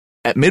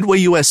At Midway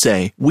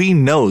USA, we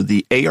know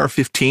the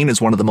AR-15 is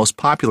one of the most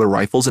popular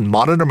rifles in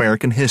modern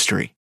American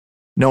history.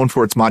 Known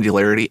for its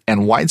modularity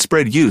and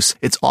widespread use,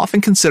 it's often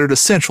considered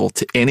essential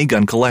to any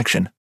gun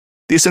collection.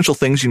 The essential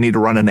things you need to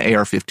run an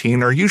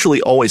AR-15 are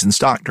usually always in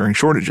stock during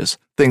shortages,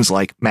 things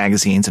like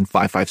magazines and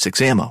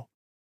 5.56 ammo.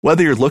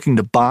 Whether you're looking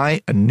to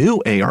buy a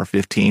new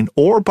AR-15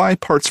 or buy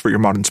parts for your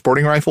modern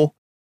sporting rifle,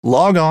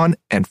 log on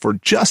and for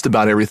just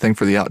about everything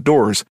for the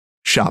outdoors,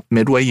 shop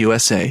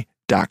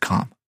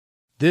MidwayUSA.com.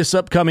 This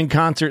upcoming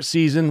concert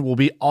season will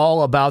be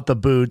all about the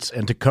boots,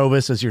 and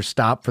Tecovas is your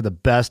stop for the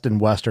best in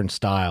Western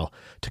style.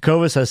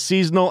 Tecovas has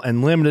seasonal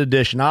and limited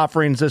edition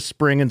offerings this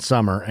spring and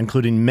summer,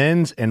 including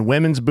men's and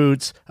women's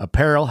boots,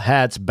 apparel,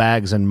 hats,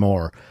 bags, and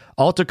more.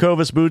 All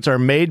Tecovas boots are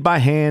made by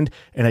hand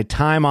in a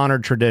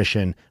time-honored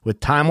tradition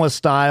with timeless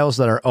styles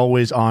that are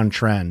always on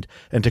trend.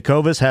 And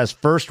Tecovas has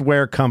first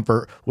wear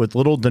comfort with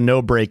little to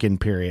no break-in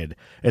period.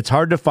 It's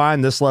hard to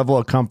find this level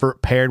of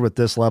comfort paired with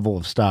this level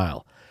of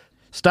style.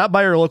 Stop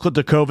by your local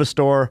Tecovas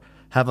store,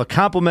 have a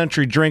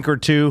complimentary drink or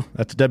two,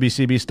 that's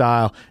WCB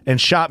style, and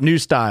shop new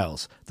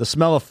styles. The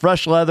smell of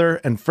fresh leather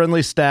and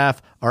friendly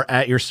staff are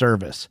at your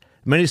service.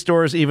 Many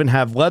stores even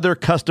have leather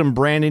custom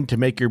branding to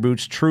make your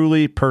boots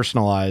truly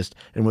personalized.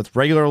 And with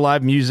regular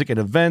live music and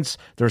events,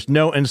 there's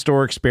no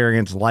in-store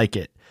experience like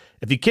it.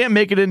 If you can't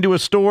make it into a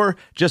store,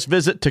 just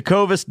visit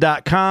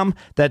tecovas.com.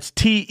 That's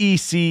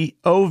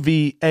TECOVAS.com.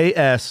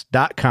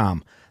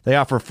 They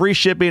offer free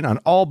shipping on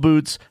all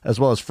boots, as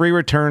well as free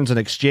returns and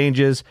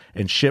exchanges,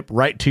 and ship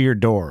right to your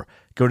door.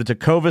 Go to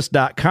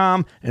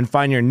tecovas.com and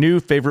find your new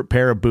favorite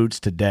pair of boots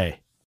today.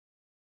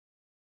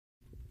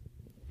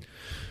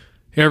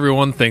 Hey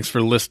everyone, thanks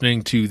for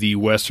listening to the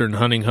Western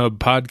Hunting Hub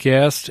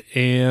podcast,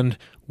 and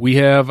we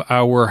have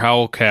our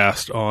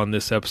Howlcast on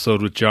this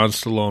episode with John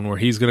Stallone, where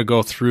he's going to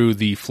go through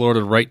the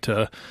Florida right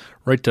to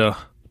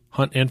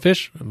hunt and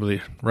fish, I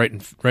believe, right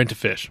to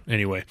fish.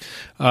 Anyway,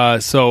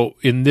 so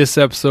in this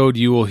episode,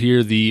 you will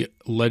hear the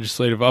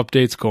legislative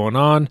updates going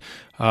on.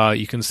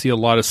 You can see a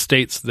lot of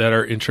states that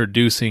are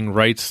introducing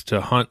rights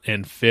to hunt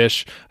and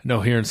fish. I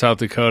know here in South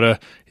Dakota,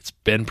 it's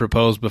been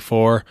proposed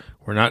before.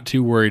 We're not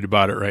too worried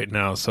about it right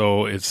now.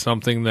 So it's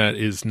something that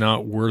is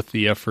not worth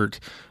the effort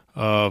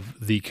of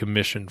the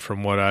commission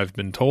from what I've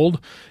been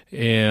told.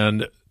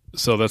 And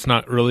so that's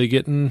not really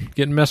getting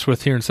messed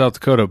with here in South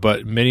Dakota,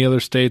 but many other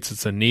states,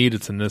 it's a need,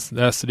 it's a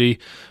necessity.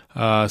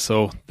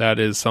 So that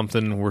is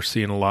something we're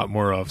seeing a lot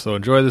more of. So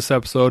enjoy this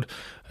episode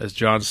as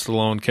John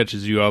Stallone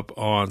catches you up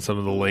on some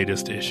of the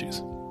latest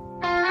issues.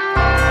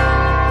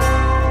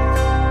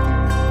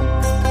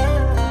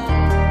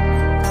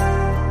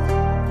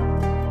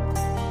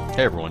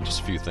 Hey everyone,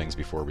 just a few things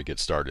before we get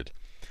started.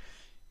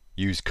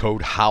 Use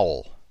code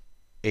HOWL,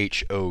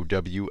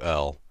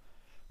 HOWL,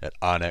 at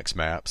Onyx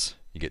Maps.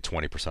 You get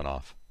 20%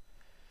 off.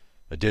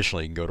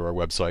 Additionally, you can go to our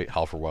website,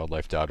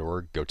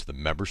 howlforwildlife.org, go to the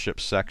membership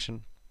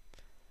section.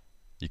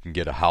 You can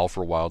get a Howl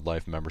for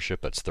Wildlife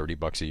membership. That's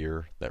 $30 a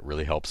year. That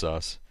really helps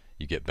us.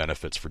 You get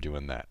benefits for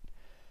doing that.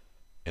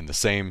 In the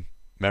same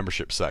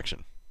membership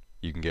section,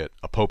 you can get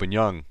a Pope and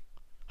Young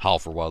Howl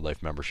for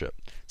Wildlife membership.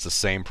 It's the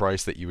same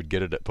price that you would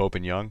get it at Pope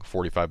and Young,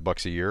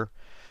 $45 a year,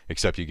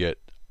 except you get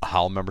a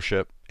Howl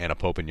membership and a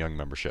Pope and Young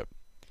membership.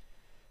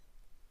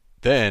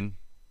 Then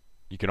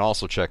you can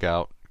also check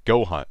out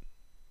Go Hunt.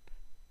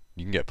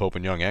 You can get Pope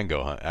and Young and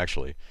Go Hunt,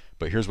 actually.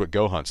 But here's what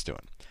Go Hunt's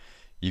doing.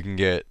 You can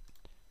get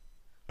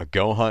a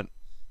Go Hunt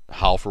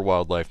Howl for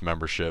Wildlife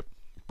membership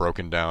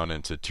broken down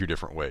into two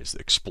different ways. The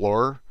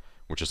Explorer,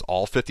 which is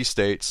all 50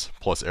 states,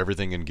 plus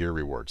everything in gear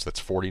rewards. That's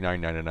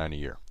 $49.99 a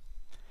year.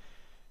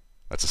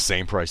 That's the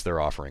same price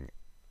they're offering.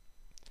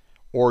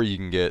 Or you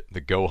can get the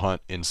Go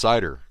Hunt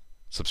Insider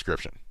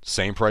subscription.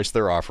 Same price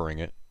they're offering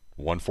it,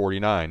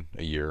 $149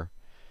 a year,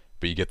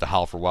 but you get the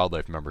Howl for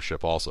Wildlife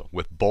membership also.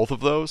 With both of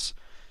those,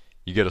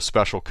 you get a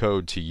special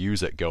code to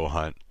use at Go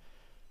Hunt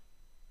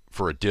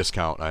for a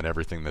discount on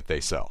everything that they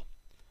sell.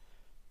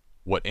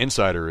 What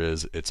Insider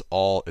is, it's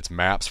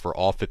maps for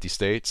all 50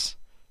 states,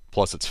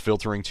 plus it's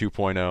filtering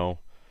 2.0,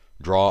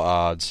 draw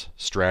odds,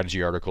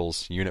 strategy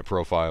articles, unit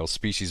profiles,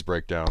 species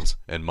breakdowns,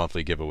 and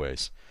monthly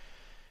giveaways.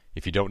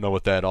 If you don't know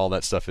what all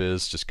that stuff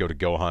is, just go to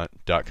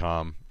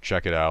gohunt.com,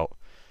 check it out.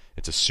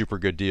 It's a super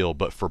good deal,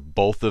 but for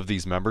both of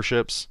these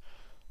memberships,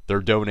 they're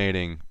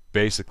donating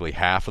basically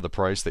half of the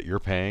price that you're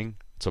paying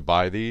to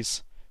buy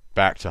these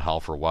back to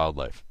Howl for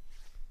Wildlife.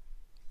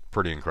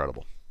 Pretty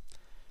incredible.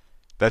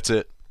 That's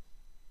it.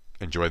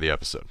 Enjoy the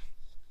episode.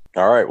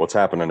 All right, what's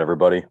happening,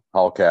 everybody?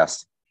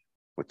 Howlcast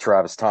with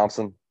Travis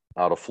Thompson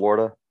out of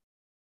Florida,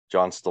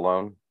 John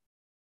Stallone,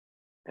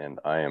 and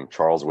I am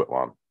Charles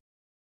Whitlam.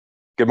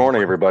 Good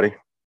morning, everybody.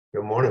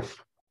 Good morning.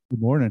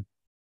 Good morning.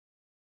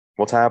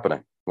 What's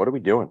happening? What are we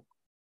doing?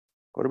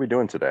 What are we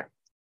doing today?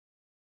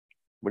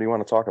 What do you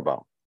want to talk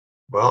about?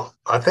 Well,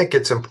 I think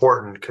it's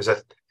important because I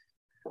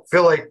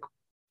feel like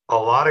a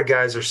lot of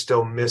guys are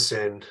still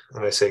missing,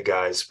 and I say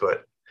guys,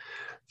 but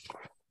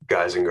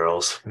guys and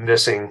girls,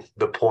 missing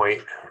the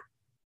point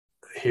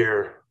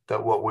here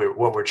that what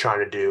we're trying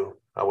to do.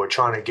 We're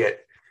trying to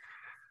get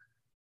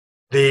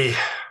the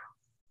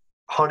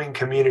hunting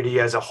community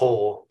as a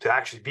whole to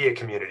actually be a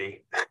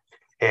community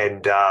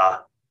and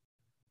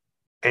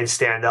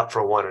stand up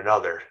for one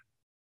another.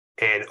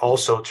 And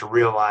also to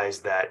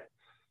realize that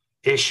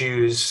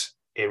issues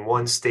in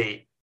one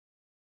state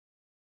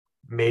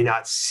may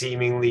not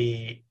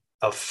seemingly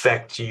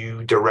affect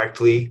you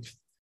directly,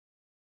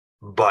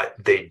 but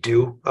they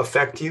do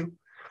affect you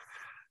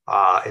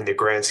in the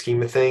grand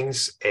scheme of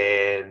things.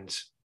 And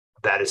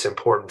that it's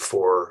important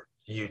for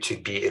you to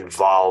be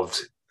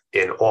involved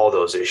in all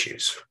those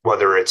issues,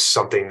 whether it's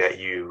something that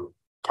you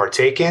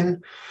partake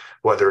in,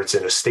 whether it's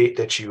in a state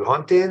that you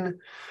hunt in,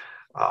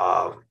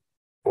 or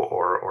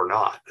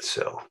not.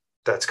 So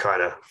that's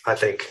kind of, I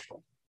think,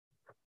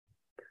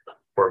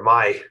 where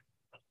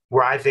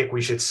I think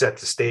we should set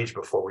the stage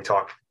before we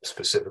talk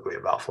specifically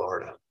about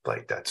Florida.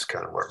 Like that's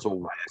kind of where.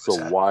 So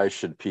why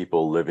should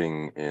people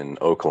living in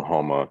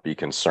Oklahoma be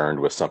concerned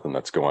with something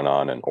that's going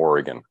on in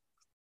Oregon,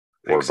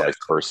 or vice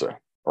versa,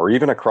 or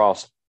even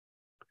across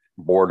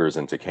borders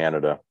into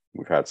Canada?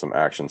 We've had some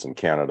actions in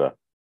Canada,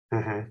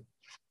 and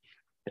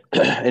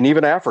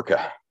even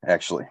Africa.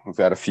 Actually, we've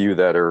had a few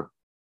that are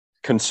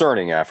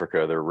concerning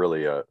Africa. They're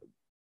really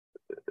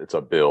it's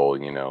a bill,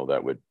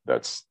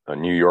 that's a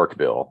New York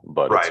bill,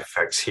 but right,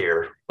 affects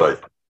here,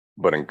 but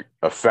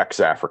affects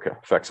Africa,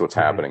 affects what's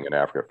happening in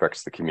Africa,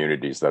 affects the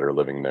communities that are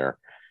living there,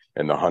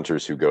 and the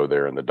hunters who go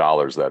there, and the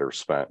dollars that are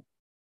spent.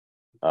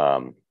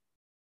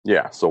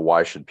 So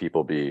why should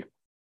people be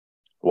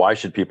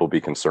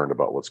concerned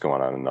about what's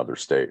going on in other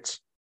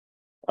states?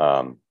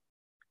 Well,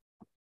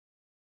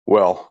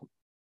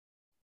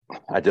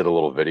 I did a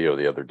little video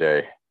the other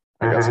day.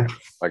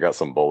 I got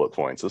some bullet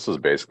points. This is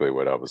basically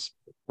what I was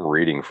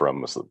reading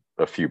from, was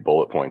a few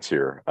bullet points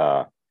here.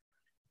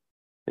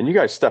 And you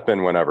guys step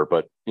in whenever,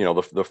 but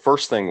the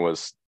first thing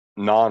was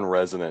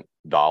non-resident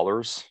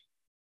dollars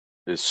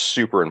is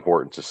super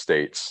important to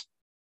states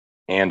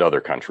and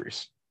other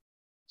countries.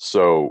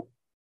 So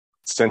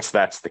since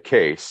that's the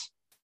case,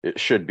 it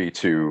should be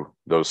to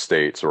those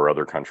states or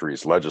other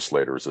countries'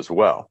 legislators as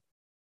well.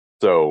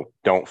 So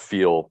don't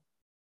feel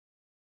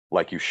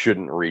like you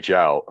shouldn't reach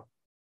out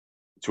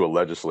to a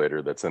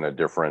legislator that's in a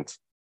different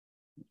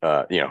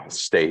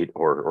state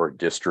or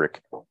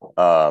district,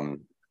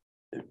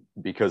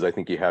 because I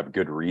think you have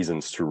good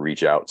reasons to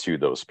reach out to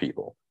those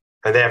people,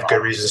 and they have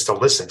good reasons to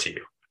listen to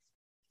you.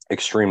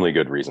 Extremely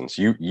good reasons.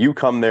 You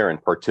come there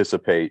and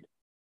participate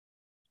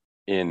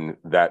in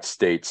that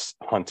state's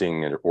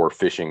hunting or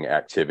fishing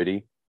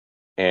activity,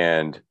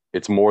 and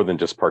it's more than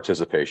just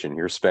participation.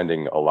 You're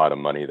spending a lot of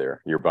money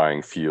there. You're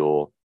buying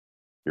fuel,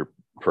 you're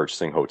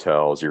purchasing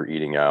hotels, you're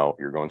eating out,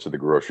 you're going to the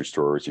grocery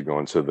stores, you're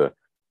going to the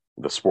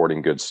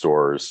sporting goods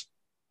stores,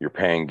 you're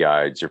paying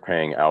guides, you're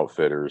paying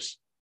outfitters.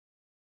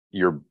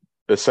 You're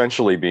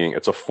essentially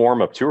it's a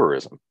form of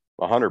tourism,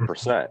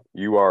 100%.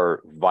 You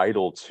are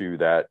vital to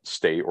that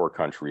state or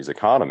country's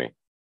economy.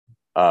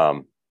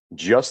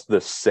 Just the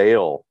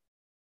sale,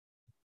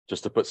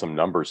 just to put some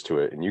numbers to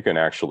it, and you can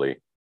actually,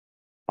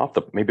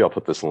 maybe I'll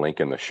put this link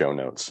in the show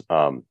notes.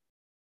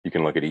 You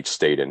can look at each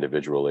state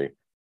individually.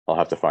 I'll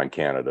have to find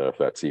Canada if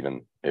that's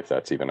even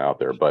out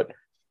there. But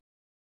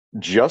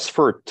just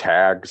for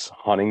tags,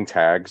 hunting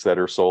tags that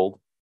are sold,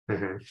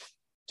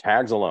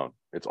 tags alone,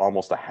 it's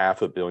almost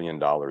 $500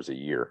 million a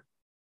year.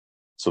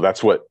 So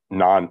that's what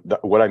I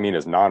mean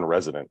is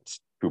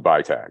non-residents who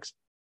buy tags.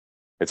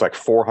 It's like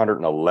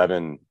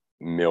 $411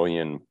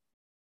 million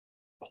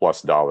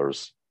plus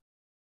dollars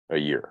a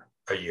year.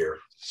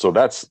 So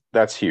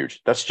that's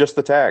huge. That's just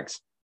the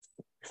tags.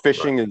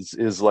 Fishing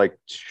is like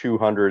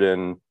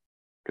 200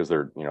 because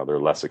they're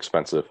less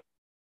expensive.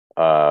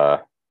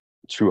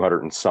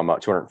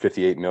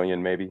 258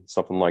 million, maybe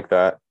something like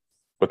that.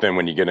 But then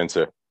when you get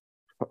into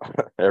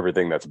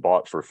everything that's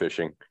bought for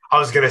fishing, I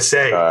was going to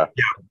say,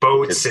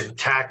 boats and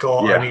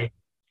tackle. Yeah. I mean,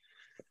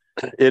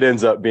 it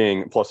ends up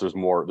being, plus there's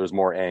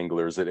more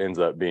anglers. It ends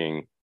up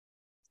being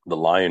the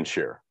lion's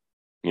share,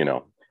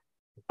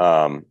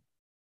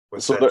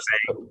 what's that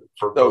saying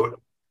for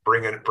boat?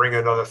 Bring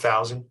another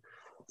 1,000.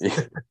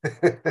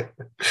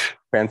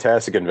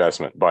 Fantastic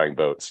investment buying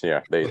boats.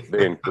 Yeah, they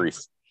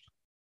increase.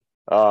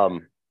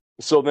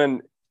 So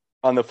then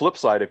on the flip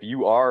side, if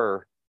you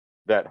are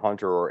that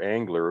hunter or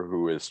angler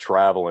who is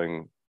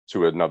traveling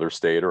to another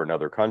state or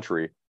another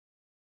country,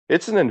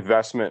 it's an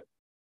investment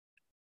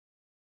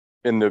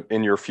in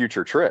your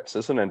future trips.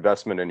 It's an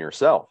investment in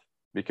yourself,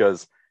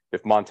 because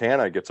if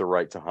Montana gets a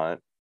right to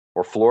hunt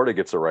or Florida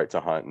gets a right to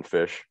hunt and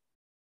fish,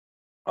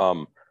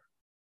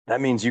 that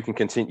means you can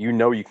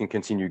continue, you can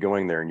continue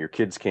going there, and your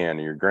kids can,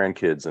 and your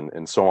grandkids,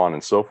 and so on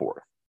and so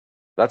forth.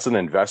 That's an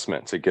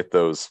investment to get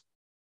those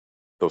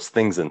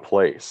things in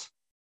place.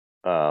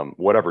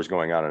 Whatever's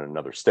going on in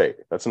another state,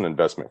 that's an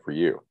investment for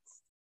you.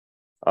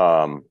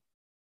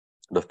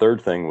 The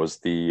third thing was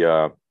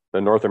the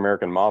North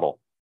American model.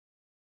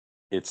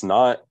 It's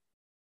not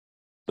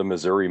the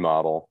Missouri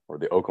model or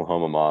the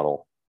Oklahoma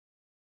model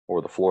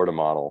or the Florida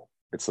model.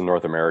 It's the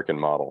North American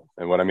model.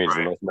 And what I mean is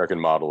the North American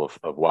model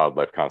of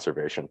wildlife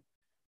conservation.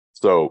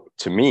 So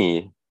to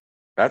me,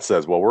 that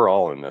says, well, we're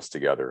all in this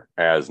together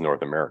as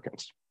North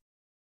Americans.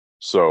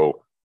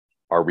 So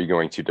are we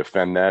going to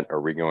defend that?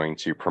 Are we going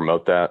to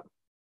promote that?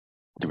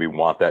 Do we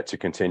want that to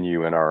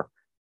continue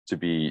to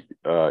be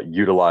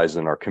utilized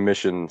in our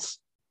commissions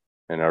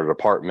and our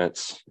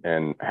departments,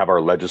 and have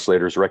our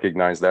legislators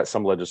recognize that?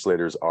 Some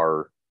legislators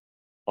are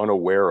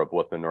unaware of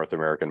what the North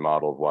American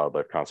model of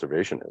wildlife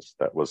conservation is.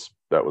 That was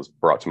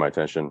brought to my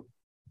attention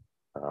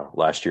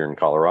last year in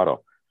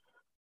Colorado.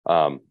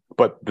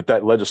 But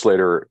that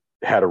legislator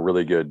had a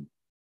really good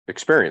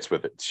experience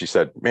with it. She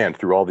said, man,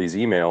 through all these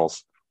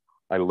emails,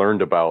 I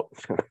learned about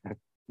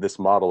this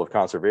model of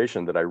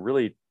conservation that I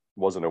really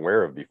wasn't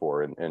aware of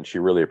before. And she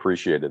really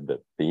appreciated the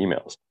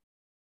emails.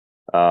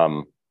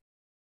 And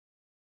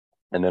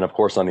then, of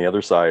course, on the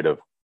other side of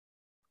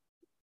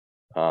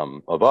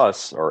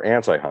us are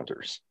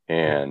anti-hunters.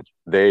 And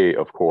they,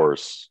 of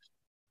course,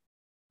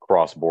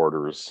 cross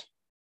borders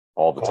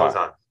all the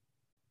time.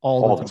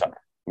 All the time.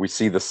 We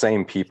see the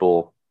same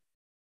people,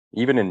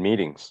 even in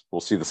meetings.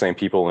 We'll see the same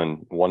people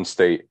in one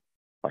state,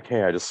 like,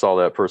 hey, I just saw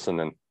that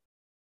person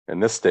in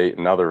this state,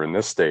 and now they're in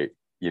this state,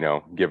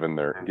 given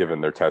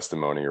their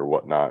testimony or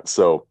whatnot.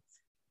 So,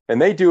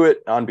 and they do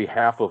it on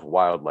behalf of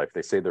wildlife.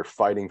 They say they're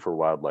fighting for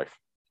wildlife,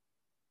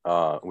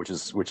 which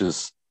is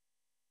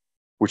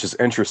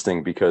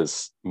interesting,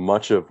 because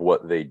much of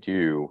what they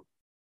do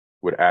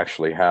would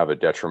actually have a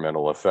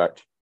detrimental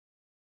effect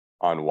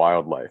on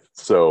wildlife.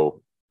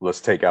 So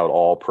let's take out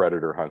all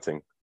predator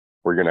hunting.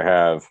 We're going to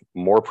have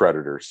more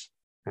predators,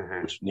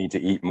 which need to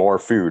eat more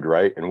food,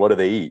 right? And what do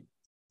they eat?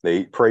 They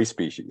eat prey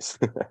species.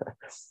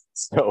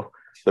 So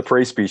the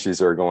prey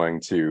species are going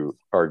to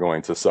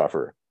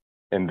suffer.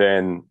 And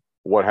then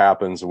what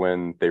happens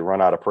when they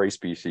run out of prey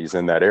species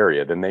in that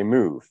area? Then they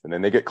move, and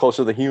then they get closer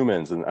to the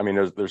humans. And I mean,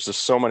 there's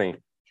just so many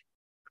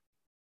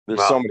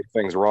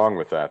things wrong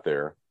with that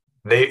there.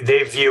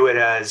 They view it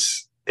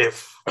as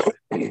if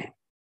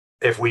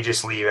we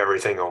just leave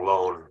everything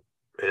alone,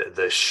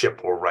 the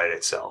ship will right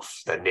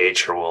itself, that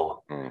nature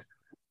will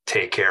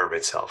take care of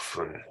itself.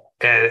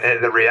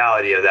 And the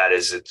reality of that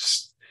is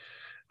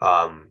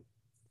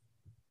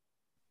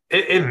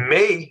it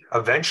may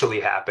eventually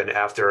happen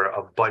after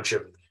a bunch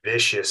of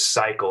vicious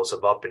cycles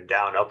of up and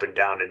down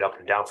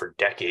for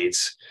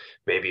decades,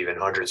 maybe even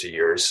hundreds of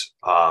years.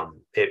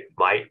 It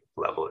might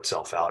level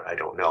itself out. I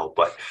don't know.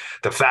 But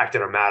the fact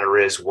of the matter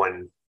is,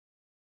 when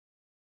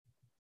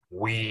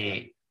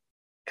we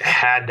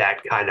had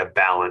that kind of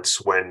balance,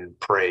 when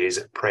prey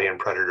and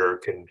predator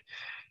can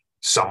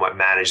somewhat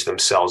manage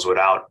themselves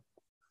without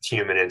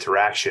human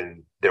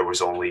interaction, there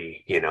was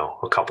only,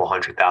 a couple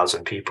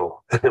 100,000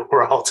 people in the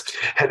world,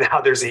 and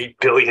now there's 8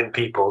 billion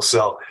people.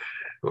 So,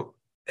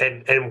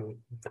 and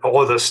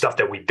all the stuff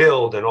that we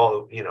build, and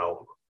all,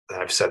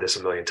 I've said this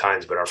a million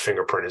times, but our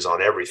fingerprint is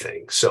on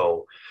everything.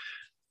 So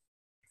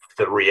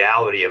the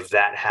reality of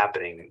that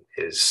happening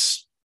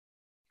is,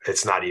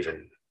 it's not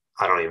even,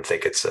 I don't even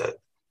think it's a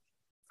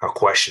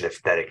question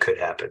that it could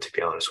happen, to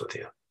be honest with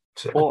you.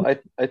 So. Well,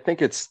 I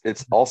think it's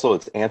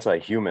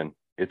anti-human.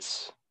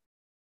 It's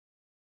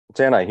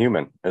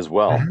anti-human as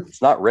well.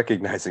 It's not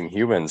recognizing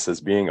humans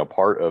as being a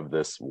part of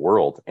this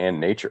world and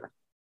nature,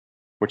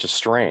 which is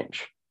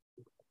strange.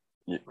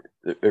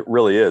 It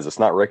really is. It's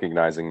not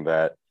recognizing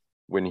that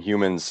when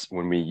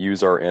we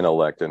use our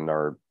intellect and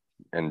our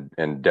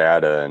and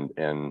data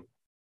and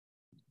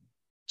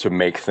to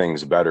make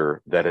things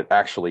better, that it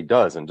actually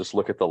does. And just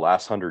look at the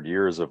last 100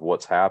 years of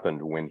what's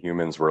happened when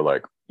humans were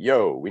like,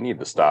 yo, we need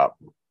to stop,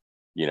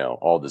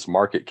 all this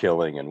market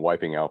killing and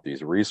wiping out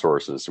these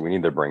resources. So we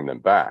need to bring them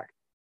back.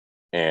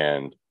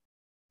 And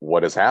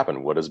what has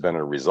happened? What has been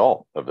a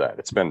result of that?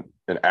 It's been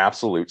an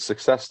absolute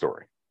success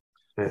story.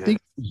 I think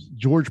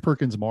George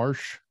Perkins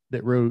Marsh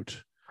that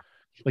wrote,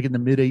 like, in the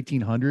mid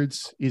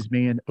 1800s, is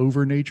man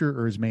over nature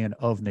or is man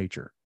of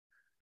nature?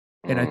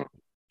 And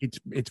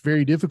it's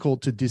very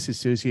difficult to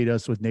disassociate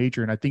us with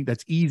nature. And I think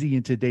that's easy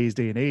in today's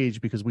day and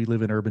age because we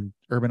live in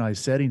urbanized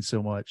settings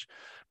so much,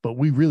 but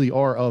we really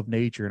are of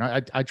nature.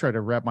 And I try to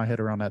wrap my head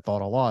around that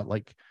thought a lot.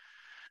 Like,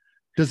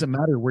 doesn't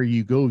matter where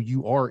you go,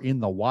 you are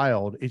in the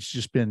wild. It's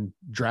just been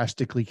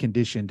drastically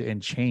conditioned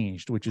and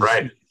changed, which is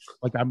right.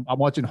 Like, I'm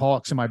watching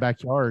hawks in my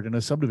backyard in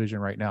a subdivision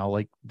right now.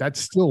 Like,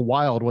 that's still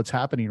wild what's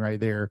happening right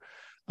there.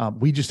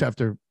 We just have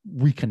to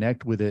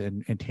reconnect with it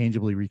and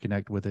tangibly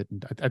reconnect with it.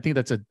 And I think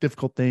that's a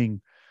difficult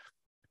thing.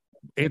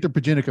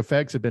 Anthropogenic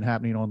effects have been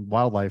happening on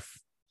wildlife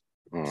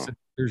since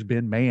there's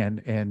been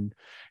man. And,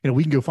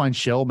 we can go find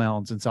shell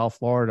mounds in South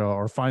Florida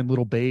or find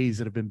little bays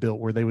that have been built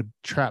where they would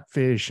trap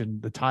fish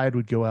and the tide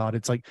would go out.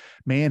 It's like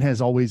man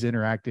has always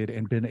interacted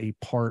and been a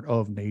part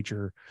of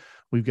nature.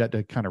 We've got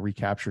to kind of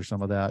recapture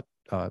some of that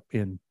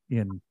in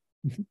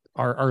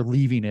our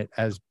leaving it,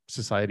 as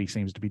society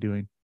seems to be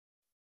doing.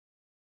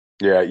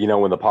 Yeah,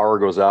 when the power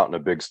goes out and a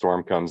big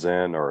storm comes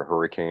in, or a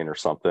hurricane or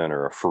something,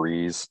 or a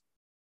freeze,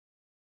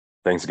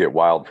 things get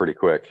wild pretty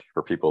quick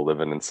for people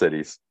living in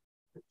cities.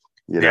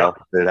 It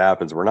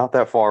happens. We're not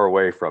that far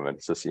away from it.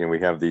 It's just, we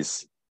have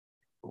these,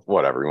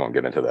 whatever, we won't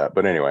get into that.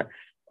 But anyway,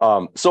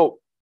 so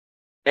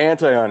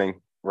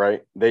anti-hunting,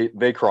 right?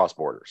 They cross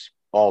borders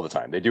all the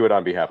time. They do it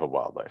on behalf of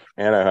wildlife.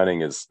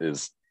 Anti-hunting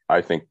is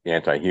I think,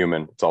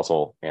 anti-human. It's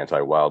also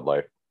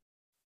anti-wildlife.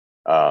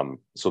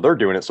 So they're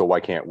doing it. So why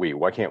can't we?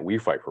 Why can't we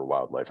fight for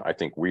wildlife? I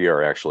think we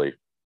are actually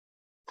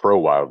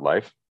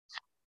pro-wildlife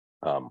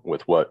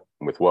with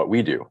what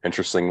we do.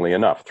 Interestingly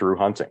enough, through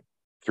hunting,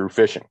 through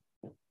fishing.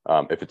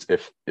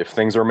 If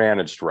things are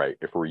managed right,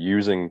 if we're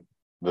using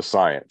the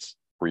science,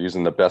 we're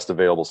using the best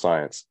available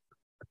science,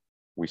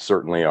 we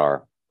certainly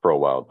are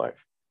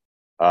pro-wildlife.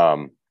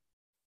 And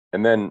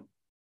then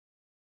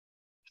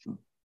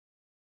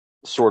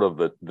sort of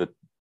the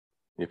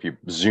if you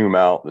zoom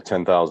out the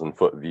 10,000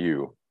 foot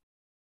view,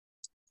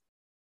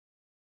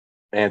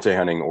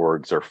 anti-hunting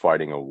orgs are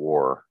fighting a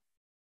war.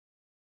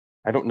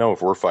 I don't know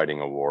if we're fighting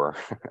a war.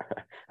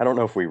 I don't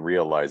know if we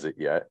realize it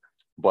yet,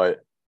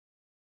 but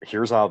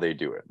here's how they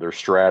do it. Their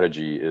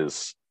strategy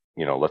is,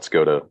 let's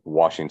go to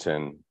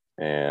Washington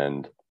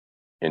and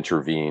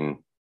intervene.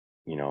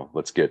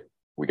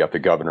 We got the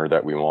governor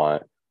that we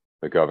want.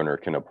 The governor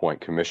can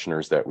appoint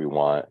commissioners that we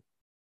want,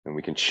 and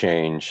we can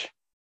change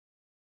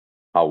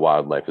how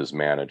wildlife is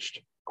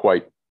managed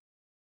quite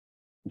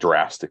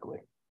drastically.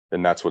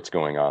 And that's what's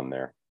going on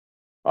there.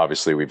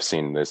 Obviously, we've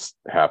seen this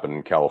happen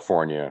in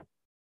California.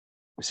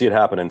 We see it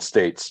happen in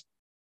states,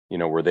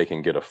 where they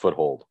can get a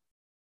foothold.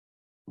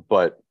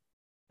 But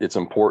it's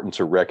important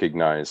to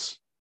recognize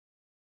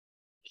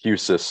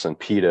HUSIS and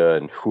PETA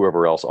and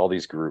whoever else, all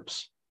these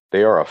groups,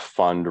 they are a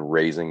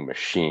fundraising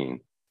machine,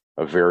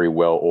 a very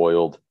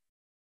well-oiled,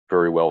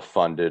 very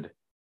well-funded,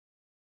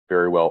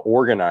 very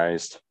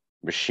well-organized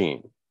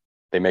machine.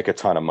 They make a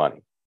ton of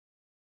money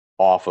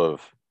off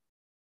of,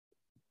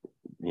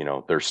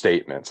 their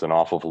statements and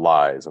off of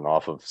lies and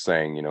off of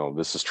saying,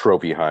 this is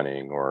trophy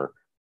hunting or,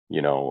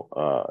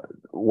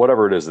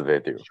 whatever it is that they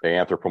do. They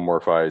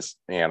anthropomorphize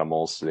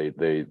animals.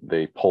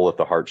 They pull at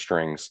the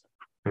heartstrings.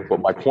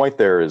 But my point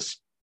there is,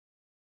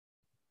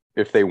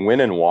 if they win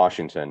in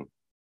Washington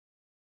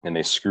and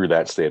they screw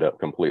that state up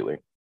completely,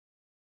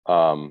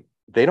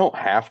 they don't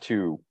have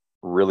to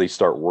really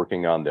start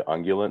working on the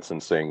ungulates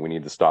and saying we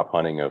need to stop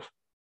hunting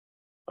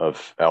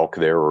of elk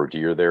there or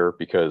deer there,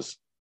 because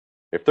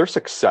if they're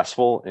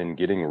successful in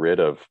getting rid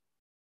of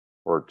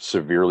or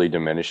severely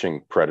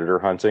diminishing predator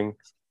hunting,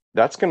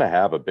 that's going to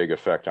have a big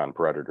effect on on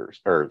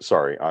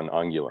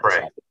ungulates,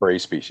 right, on the prey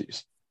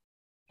species.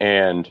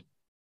 And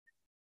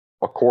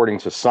according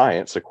to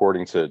science,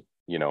 according to,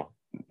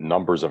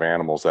 numbers of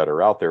animals that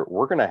are out there,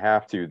 we're going to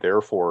have to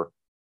therefore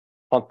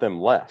hunt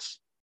them less.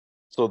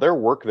 So their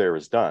work there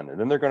is done. And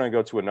then they're going to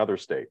go to another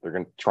state. They're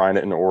going to try it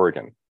in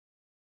Oregon.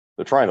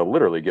 They're trying to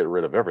literally get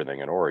rid of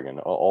everything in Oregon,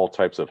 all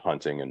types of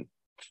hunting and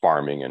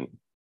farming and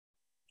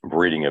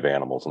breeding of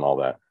animals and all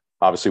that.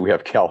 Obviously, we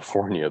have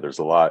California. There's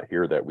a lot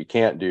here that we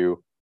can't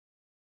do.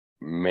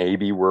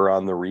 Maybe we're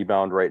on the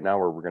rebound right now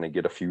where we're going to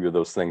get a few of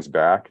those things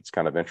back. It's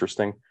kind of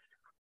interesting.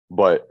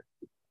 But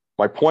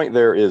my point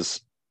there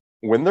is,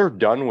 when they're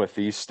done with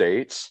these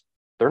states,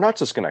 they're not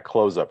just going to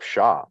close up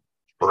shop.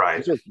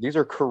 Right. These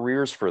are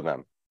careers for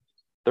them.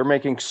 They're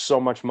making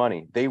so much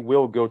money. They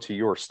will go to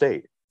your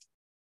state.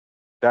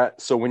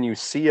 So when you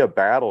see a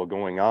battle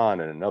going on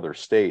in another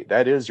state,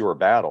 that is your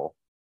battle.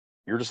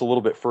 You're just a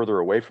little bit further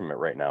away from it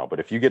right now. But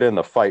if you get in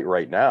the fight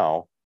right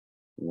now,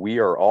 we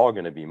are all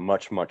going to be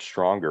much, much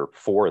stronger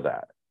for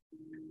that.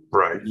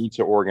 Right. We need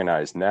to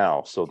organize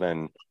now. So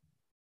then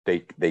they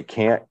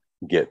can't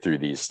get through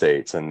these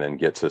states and then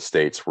get to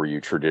states where you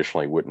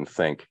traditionally wouldn't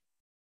think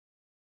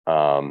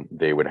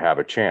they would have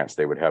a chance.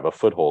 They would have a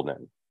foothold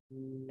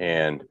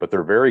in. But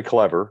they're very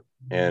clever.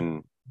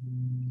 And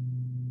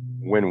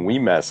when we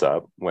mess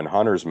up, when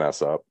hunters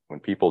mess up, when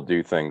people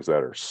do things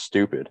that are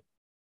stupid,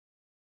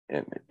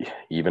 and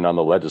even on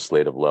the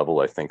legislative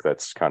level, I think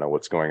that's kind of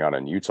what's going on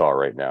in Utah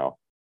right now.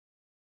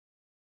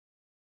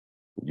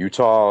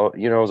 Utah,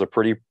 is a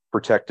pretty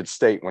protected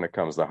state when it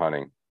comes to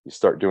hunting. You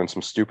start doing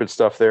some stupid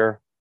stuff there,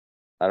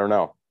 I don't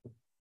know.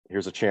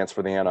 Here's a chance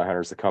for the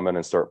anti-hunters to come in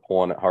and start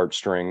pulling at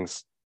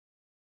heartstrings.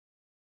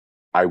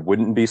 I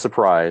wouldn't be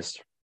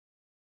surprised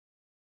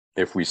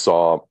if we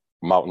saw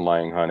mountain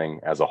lion hunting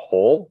as a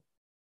whole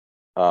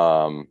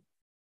come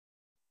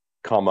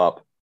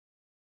up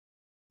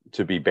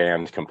to be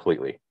banned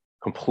completely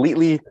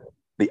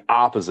the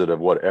opposite of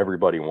what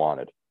everybody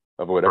wanted,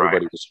 of what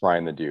everybody was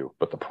trying to do.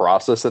 But the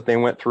process that they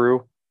went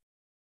through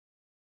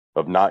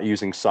of not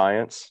using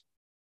science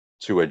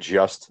to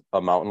adjust a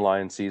mountain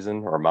lion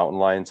season or a mountain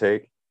lion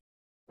take,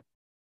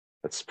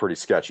 that's pretty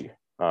sketchy.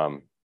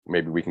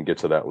 Maybe we can get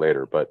to that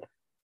later, but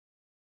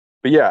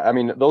yeah, I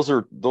mean, those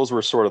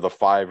were sort of the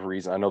 5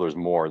 reasons. I know there's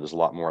more, there's a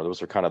lot more.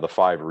 Those are kind of the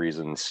 5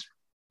 reasons.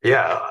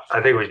 Yeah,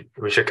 I think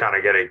we should kind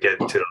of get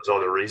to those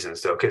other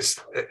reasons though, because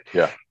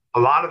a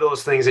lot of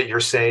those things that you're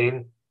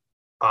saying,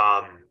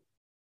 well,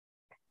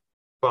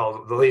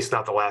 at least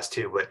not the last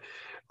 2, but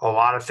a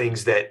lot of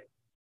things that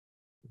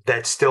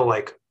still,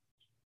 like,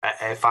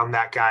 if I'm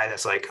that guy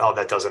that's like, oh,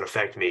 that doesn't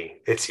affect me,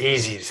 it's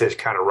easy to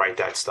kind of write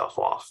that stuff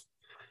off.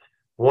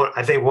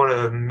 I think one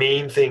of the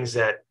main things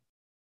that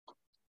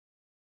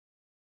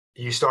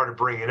you started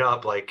bringing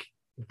up, like,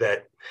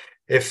 that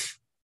if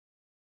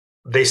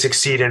they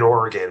succeed in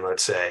Oregon,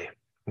 let's say,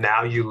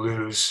 Now you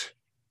lose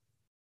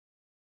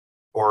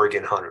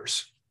Oregon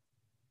hunters.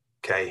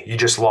 Okay. You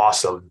just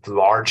lost a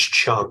large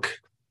chunk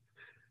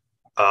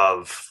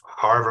of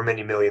however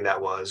many million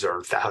that was,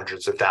 or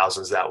hundreds of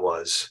thousands that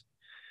was.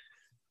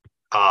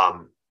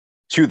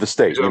 To the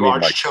state. You mean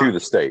like to the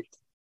state?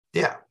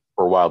 Yeah.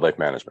 For wildlife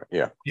management.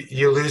 Yeah.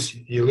 You lose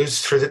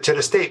to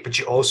the state, but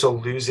you also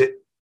lose it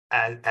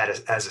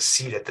as a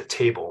seat at the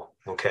table.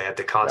 Okay. At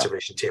the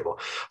conservation table.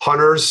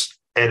 Hunters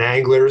and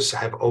anglers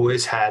have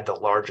always had the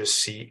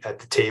largest seat at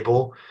the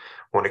table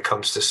when it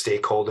comes to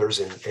stakeholders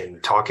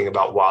and talking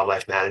about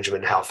wildlife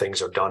management and how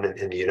things are done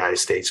in the United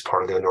States,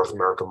 part of the North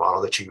American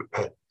model that you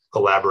had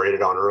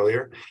elaborated on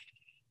earlier.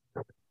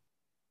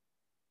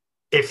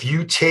 If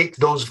you take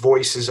those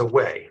voices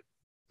away,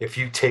 if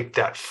you take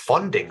that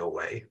funding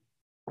away,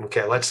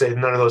 okay, let's say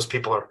none of those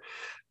people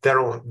they're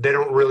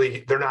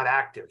not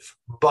active,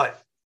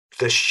 but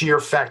the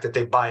sheer fact that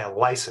they buy a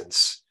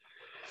license,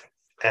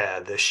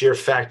 the sheer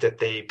fact that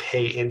they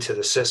pay into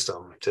the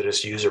system, to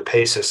this user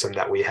pay system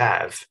that we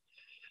have,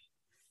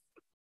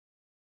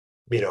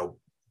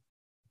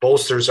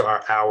 bolsters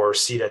our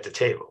seat at the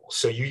table.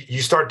 So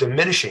you start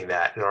diminishing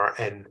that,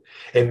 and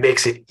it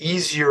makes it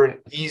easier and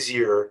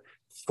easier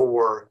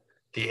for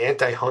the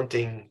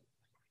anti-hunting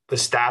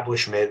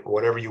establishment,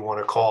 whatever you want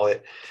to call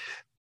it,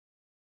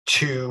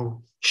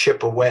 to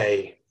chip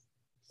away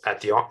at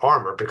the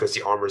armor, because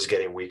the armor is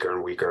getting weaker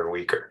and weaker and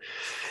weaker.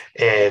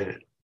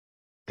 And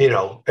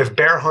if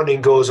bear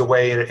hunting goes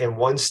away in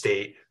one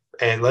state,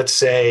 and let's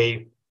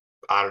say,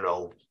 I don't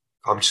know,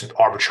 I'm just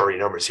arbitrary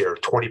numbers here,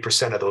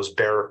 20% of those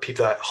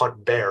people that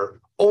hunt bear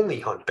only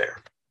hunt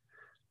bear.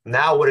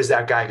 Now, what is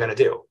that guy going to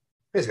do?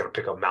 He's going to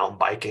pick up mountain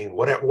biking,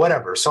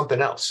 whatever,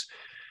 something else.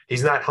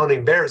 He's not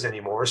hunting bears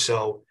anymore,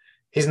 so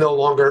he's no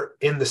longer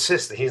in the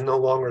system. He's no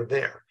longer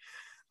there.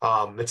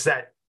 It's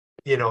that,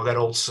 that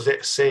old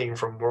saying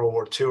from World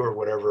War II or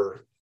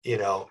whatever,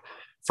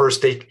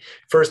 first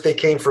they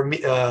came for me,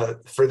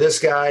 for this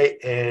guy,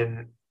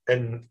 and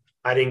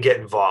I didn't get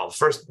involved.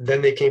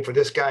 Then they came for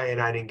this guy and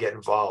I didn't get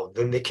involved.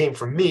 Then they came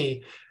for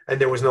me and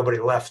there was nobody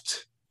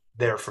left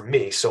there for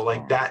me. So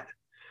like that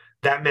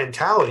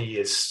mentality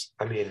is,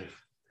 I mean,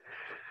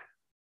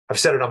 I've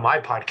said it on my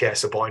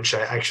podcast a bunch.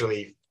 I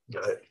actually,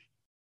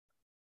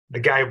 the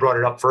guy who brought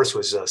it up first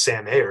was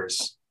Sam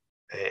Ayers,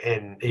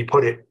 and he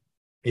put it,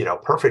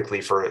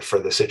 perfectly for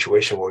the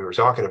situation what we were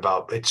talking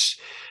about.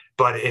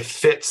 But it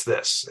fits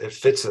this.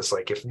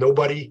 Like if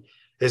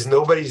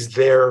nobody's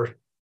there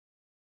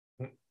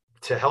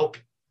to help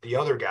the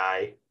other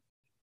guy,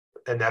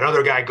 and that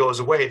other guy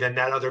goes away, then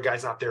that other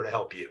guy's not there to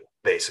help you,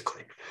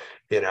 basically,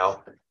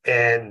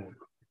 and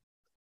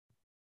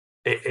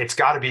it's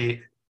got to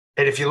be.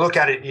 And if you look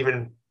at it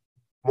even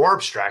more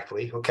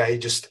abstractly, okay,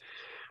 just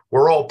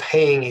we're all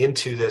paying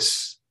into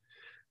this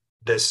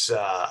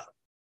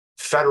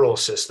federal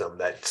system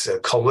that's a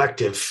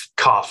collective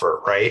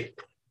coffer, right?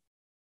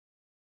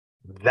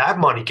 That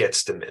money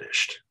gets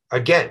diminished.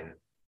 Again,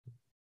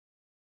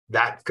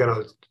 that's going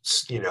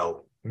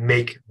to,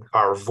 make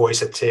our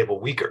voice at the table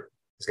weaker.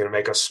 It's going to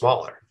make us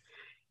smaller.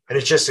 And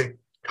it's just a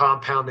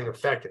compounding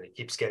effect, and it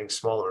keeps getting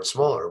smaller and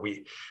smaller.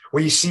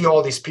 We see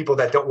all these people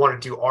that don't want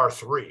to do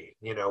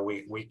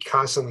R3. We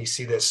constantly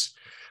see this,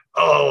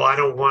 I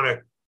don't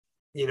want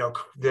to,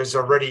 there's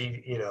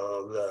already,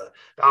 the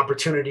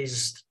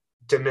opportunities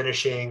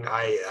diminishing.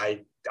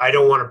 I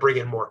don't want to bring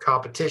in more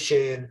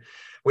competition.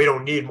 We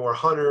don't need more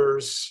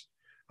hunters.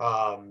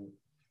 Blah,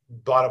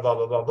 blah,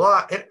 blah, blah,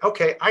 blah. And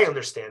okay, I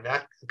understand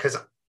that, because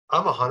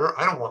I'm a hunter.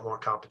 I don't want more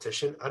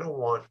competition. I don't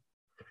want,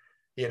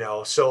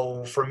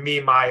 so for me,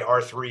 my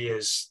R3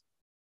 is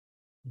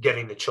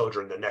getting the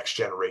children, the next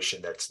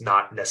generation. That's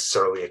not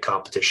necessarily a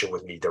competition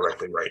with me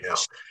directly right now.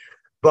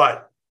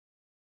 But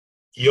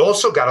you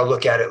also got to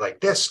look at it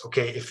like this.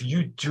 Okay, if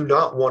you do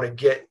not want to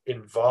get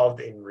involved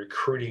in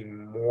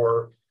recruiting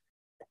more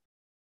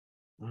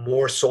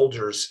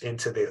soldiers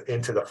into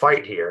the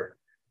fight here,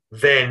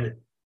 then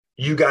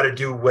you got to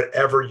do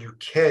whatever you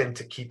can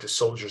to keep the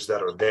soldiers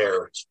that are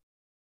there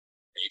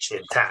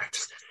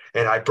intact.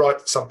 And I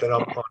brought something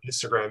up on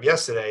Instagram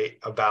yesterday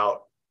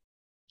about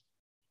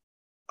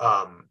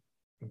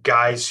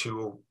guys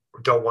who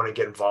don't want to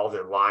get involved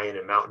in lion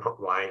and mountain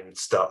lion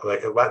stuff,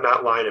 like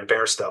not lion and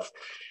bear stuff.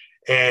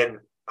 And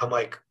I'm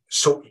like,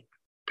 so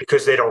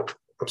because they don't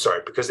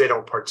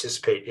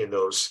participate in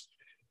those,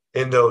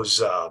 in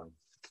that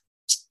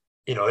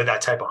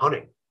type of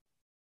hunting.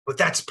 But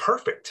that's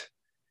perfect.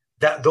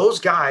 That those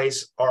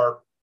guys are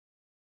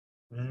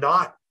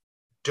not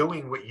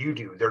doing what you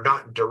do. They're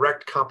not in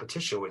direct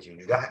competition with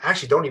you. They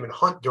actually don't even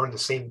hunt during the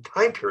same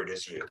time period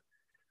as you.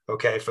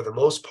 Okay, for the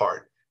most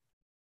part.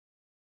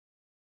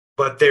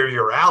 But they're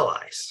your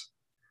allies.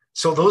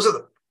 So those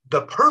are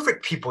the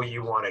perfect people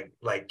you want to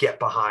like get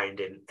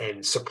behind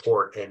and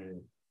support.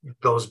 And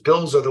those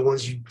bills are the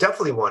ones you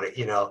definitely want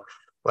to,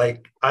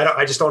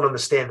 I just don't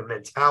understand the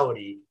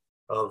mentality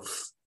of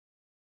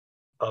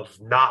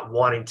not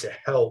wanting to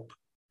help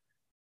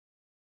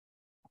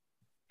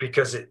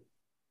because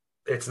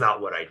it's not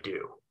what I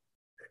do.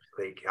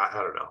 Like,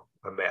 I don't know.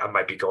 I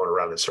might be going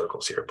around in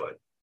circles here, but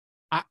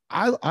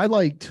I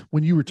liked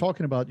when you were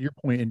talking about your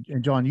point,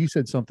 and John, you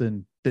said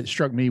something that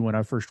struck me when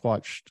I first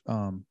watched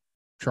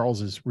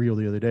Charles's reel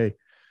the other day.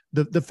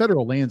 The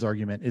federal lands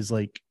argument is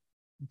like,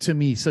 to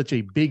me, such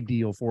a big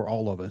deal for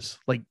all of us.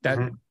 Like that,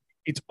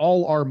 it's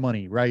all our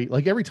money, right?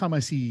 Like every time I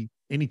see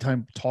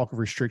anytime talk of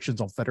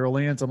restrictions on federal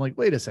lands, I'm like,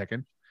 wait a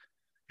second,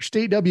 your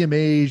state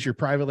WMAs, your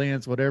private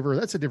lands, whatever,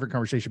 that's a different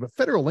conversation. But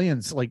federal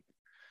lands, like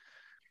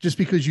just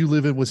because you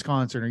live in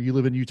Wisconsin or you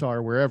live in Utah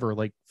or wherever,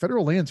 like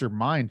federal lands are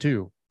mine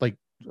too.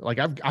 Like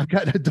I've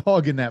got a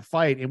dog in that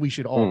fight, and we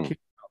should all care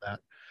about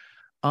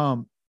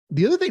that.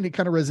 The other thing that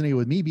kind of resonated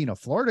with me being a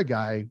Florida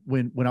guy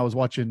when I was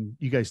watching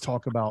you guys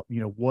talk about,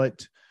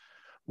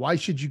 why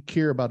should you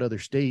care about other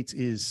states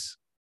is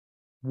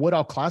what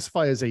I'll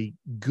classify as a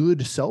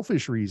good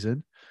selfish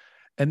reason.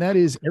 And that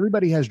is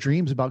everybody has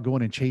dreams about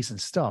going and chasing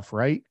stuff,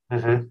 right?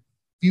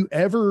 You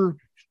ever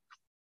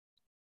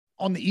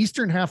on the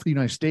eastern half of the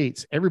United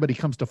States, everybody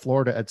comes to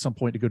Florida at some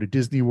point to go to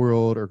Disney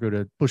World or go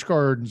to Busch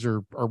Gardens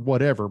or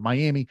whatever,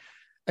 Miami.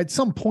 At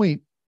some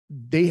point,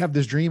 they have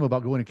this dream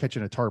about going and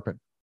catching a tarpon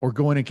or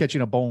going and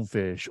catching a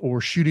bonefish or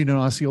shooting an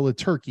Osceola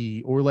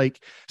turkey or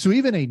so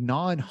even a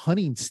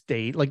non-hunting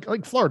state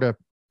like Florida,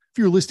 if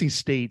you're listing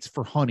states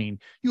for hunting,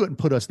 you wouldn't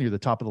put us near the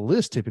top of the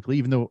list typically,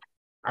 even though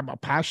I'm a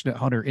passionate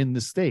hunter in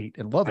the state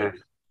and love it.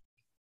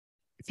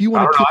 If you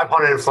want I've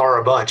hunted in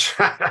Florida a bunch.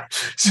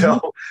 So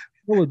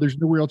there's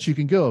nowhere else you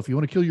can go. If you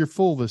want to kill your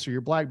fulvus or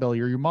your black belly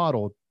or your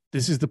mottle,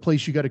 this is the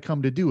place you got to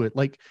come to do it.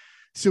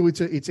 So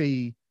it's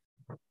a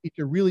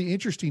really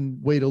interesting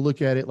way to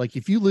look at it. Like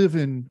if you live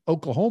in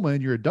Oklahoma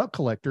and you're a duck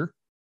collector,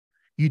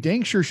 you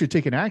dang sure should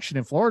take an action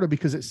in Florida,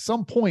 because at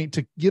some point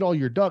to get all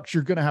your ducks,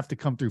 you're going to have to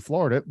come through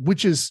Florida,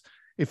 which is,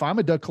 if I'm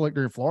a duck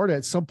collector in Florida,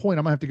 at some point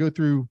I'm gonna have to go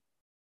through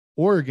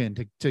Oregon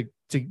to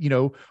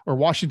or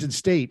Washington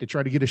State to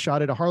try to get a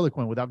shot at a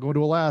harlequin without going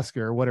to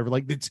Alaska or whatever.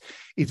 Like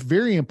it's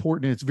very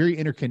important and it's very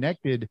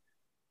interconnected.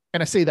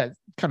 And I say that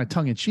kind of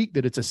tongue in cheek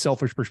that it's a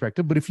selfish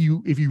perspective, but if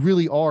you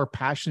really are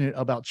passionate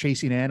about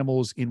chasing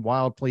animals in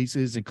wild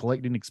places and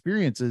collecting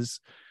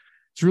experiences,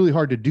 it's really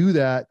hard to do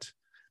that.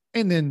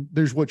 And then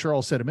there's what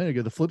Charles said a minute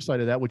ago, the flip side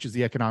of that, which is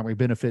the economic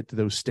benefit to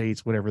those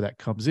states, whatever that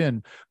comes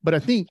in. But I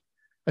think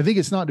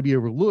it's not to be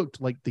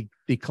overlooked. Like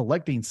the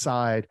collecting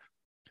side,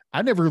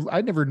 I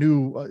never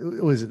knew,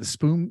 was it the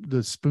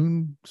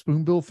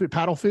spoonbill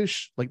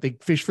paddlefish? Like they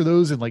fish for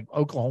those in like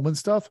Oklahoma and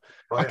stuff.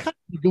 Oh, yeah. I kind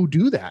of go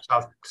do that.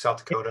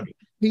 South Dakota.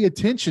 Pay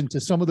attention to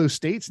some of those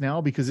states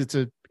now, because it's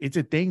a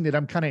thing that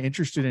I'm kind of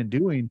interested in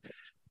doing.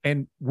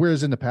 And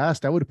whereas in the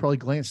past, I would have probably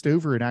glanced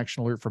over an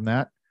action alert from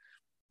that.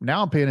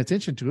 Now I'm paying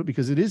attention to it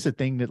because it is a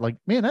thing that, like,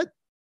 man, I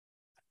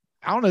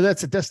don't know,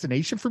 that's a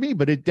destination for me,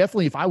 but it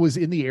definitely, if I was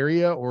in the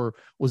area or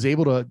was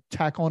able to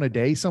tack on a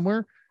day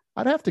somewhere,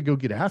 I'd have to go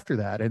get after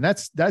that. And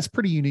that's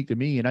pretty unique to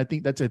me. And I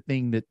think that's a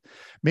thing that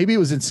maybe it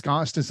was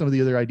ensconced in some of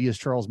the other ideas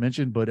Charles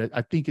mentioned, but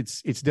I think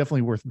it's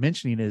definitely worth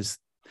mentioning is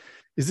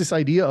this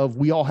idea of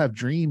we all have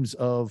dreams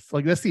of,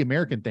 like, that's the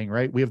American thing,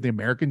 right? We have the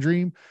American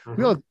dream.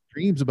 We all have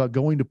dreams about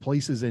going to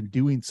places and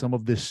doing some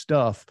of this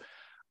stuff.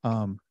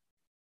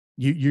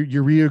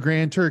 Your Rio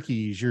Grande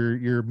turkeys,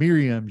 your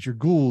Miriams, your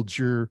Goulds,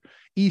 your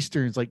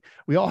Easterns, like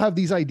we all have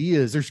these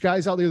ideas. There's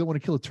guys out there that want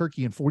to kill a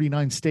turkey in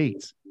 49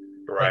 states.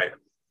 Right.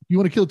 You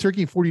want to kill a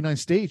turkey in 49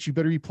 states, you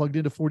better be plugged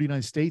into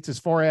 49 states as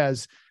far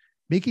as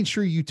making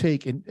sure you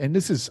take, and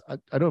this is,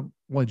 I don't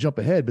want to jump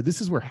ahead, but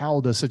this is where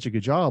Howl does such a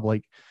good job.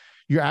 Like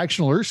your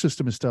action alert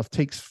system and stuff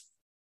takes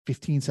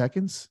 15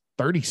 seconds,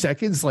 30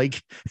 seconds,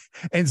 like,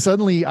 and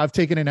suddenly I've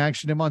taken an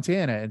action in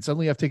Montana, and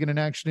suddenly I've taken an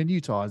action in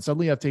Utah, and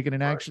suddenly I've taken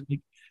an action.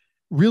 Like,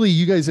 really,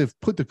 you guys have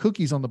put the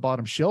cookies on the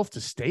bottom shelf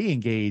to stay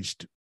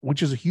engaged,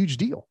 which is a huge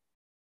deal.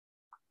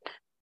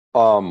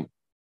 The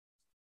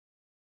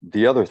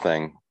other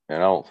thing,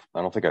 and I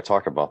don't think I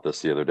talked about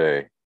this the other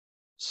day.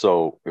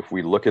 So if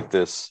we look at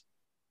this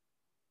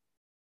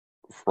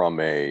from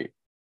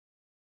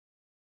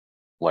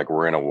like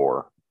we're in a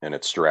war and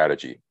it's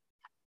strategy.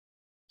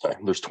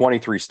 There's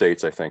 23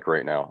 states, I think,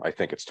 right now. I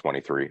think it's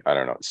 23. I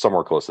don't know,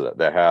 somewhere close to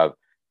that have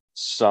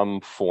some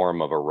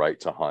form of a right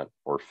to hunt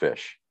or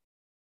fish.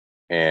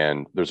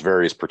 And there's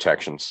various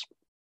protections.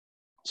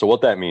 So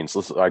what that means,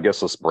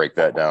 let's break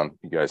that down.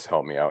 You guys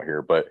help me out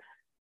here. But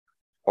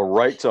a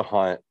right to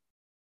hunt,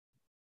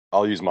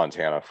 I'll use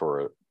Montana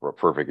for a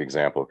perfect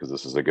example because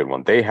this is a good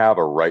one. They have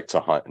a right to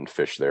hunt and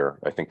fish there.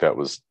 I think that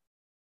was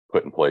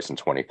put in place in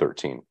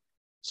 2013.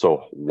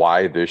 So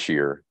why this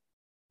year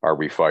are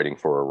we fighting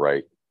for a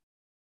right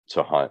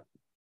to hunt,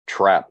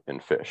 trap,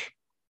 and fish?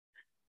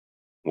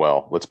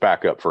 Well, let's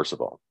back up first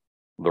of all.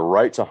 The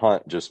right to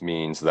hunt just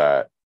means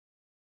that,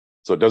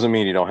 so it doesn't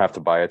mean you don't have to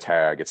buy a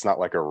tag. It's not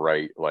like a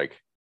right,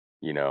 like,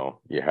 you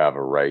have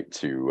a right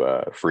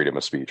to freedom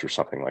of speech or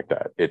something like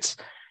that. It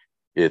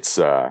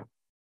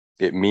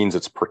means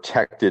it's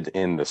protected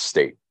in the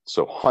state.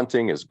 So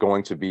hunting is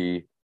going to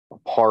be a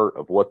part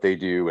of what they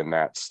do in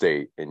that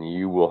state, and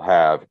you will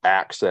have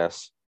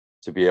access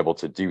to be able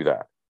to do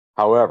that.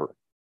 However,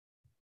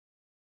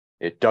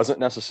 It doesn't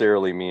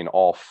necessarily mean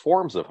all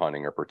forms of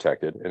hunting are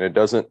protected, and it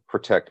doesn't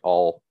protect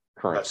all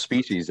current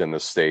species in the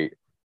state.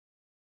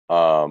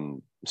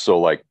 So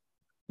like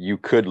you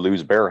could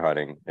lose bear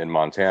hunting in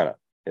Montana.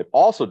 It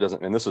also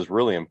doesn't, and this is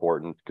really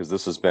important because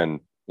this has been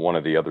one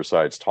of the other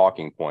side's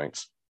talking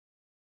points.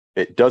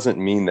 It doesn't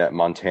mean that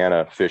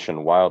Montana Fish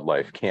and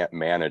Wildlife can't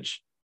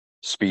manage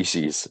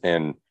species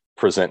and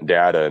present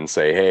data and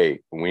say, hey,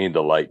 we need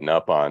to lighten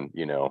up on,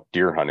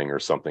 deer hunting or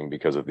something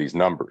because of these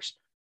numbers.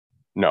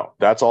 No,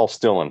 that's all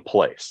still in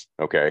place.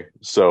 Okay.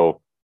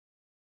 So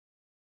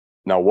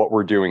now what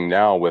we're doing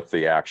now with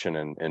the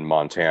action in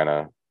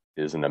Montana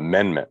is an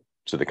amendment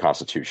to the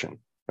Constitution.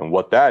 And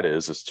what that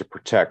is to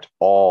protect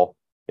all,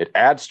 it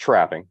adds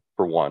trapping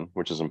for one,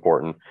 which is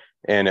important,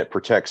 and it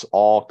protects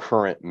all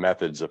current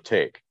methods of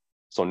take.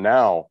 So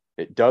now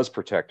it does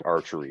protect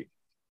archery.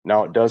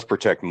 Now it does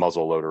protect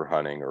muzzleloader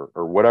hunting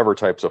or whatever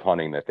types of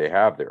hunting that they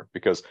have there.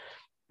 Because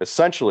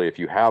essentially, if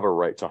you have a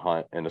right to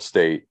hunt in a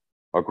state,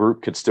 a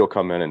group could still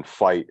come in and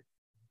fight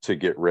to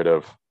get rid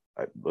of,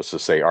 let's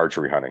just say,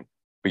 archery hunting.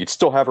 But you'd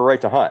still have a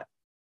right to hunt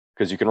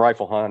because you can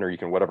rifle hunt or you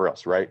can whatever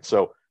else, right?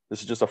 So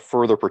this is just a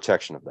further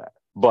protection of that.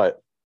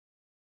 But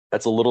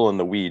that's a little in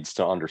the weeds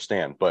to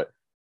understand. But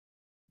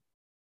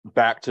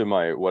back to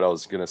what I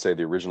was going to say,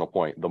 the original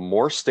point, the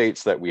more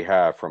states that we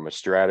have from a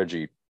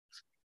strategy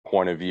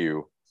point of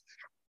view,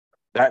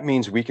 that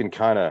means we can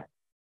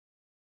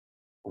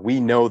we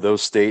know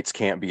those states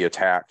can't be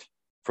attacked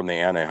from the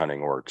anti-hunting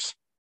orgs.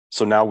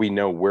 So now we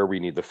know where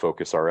we need to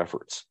focus our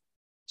efforts.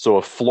 So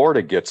if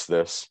Florida gets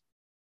this,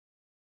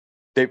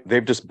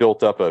 they've just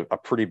built up a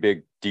pretty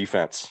big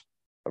defense,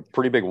 a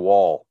pretty big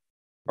wall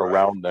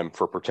around them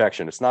for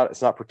protection. It's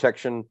not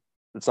protection.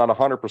 It's not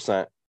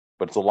 100%,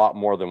 but it's a lot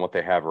more than what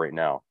they have right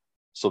now.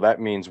 So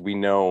that means we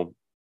know,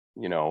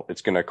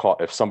 it's going to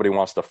cost, if somebody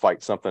wants to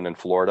fight something in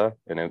Florida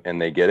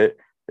and they get it,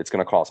 it's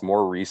going to cost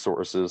more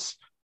resources,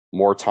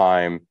 more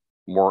time,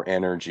 more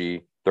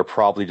energy. They're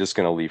probably just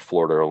going to leave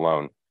Florida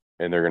alone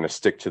and they're going to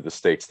stick to the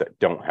states that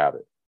don't have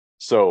it.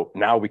 So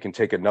now we can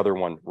take another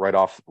one right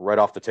off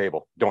the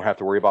table. Don't have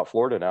to worry about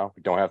Florida now.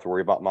 We don't have to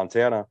worry about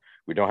Montana.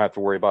 We don't have to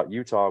worry about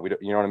Utah.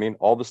 You know what I mean?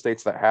 All the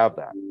states that have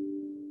that.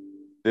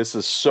 This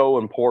is so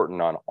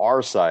important on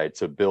our side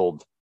to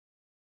build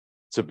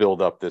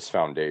up this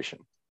foundation.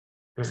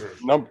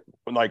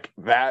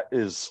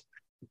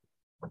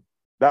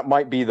 That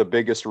might be the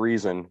biggest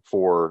reason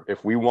for,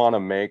 if we want to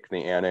make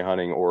the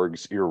anti-hunting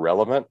orgs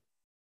irrelevant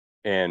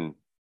and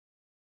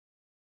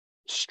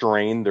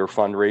strain their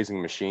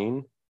fundraising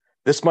machine,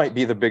 this might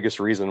be the biggest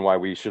reason why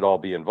we should all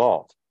be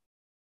involved.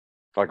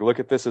 If I look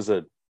at this as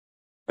a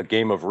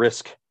game of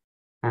Risk,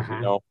 look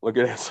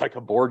at it, it's like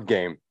a board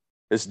game.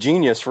 It's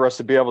genius for us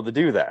to be able to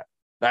do that.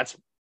 Let's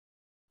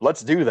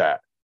do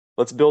that.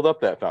 Let's build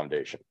up that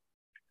foundation.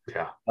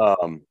 Yeah.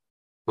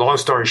 Long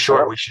story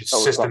short, we should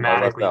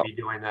systematically be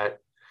doing that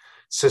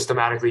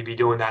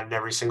in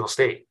every single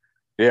state.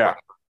 Yeah.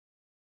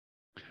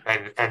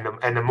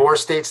 And the more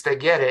states that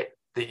get it,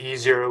 the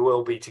easier it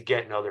will be to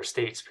get in other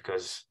states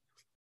because,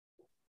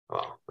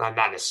 well, not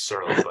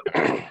necessarily,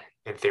 but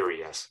in theory,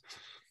 yes.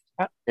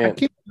 I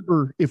can't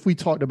remember if we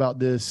talked about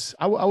this.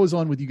 I was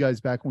on with you guys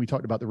back when we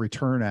talked about the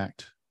Return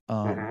Act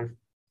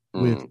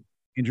with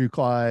Andrew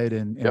Clyde,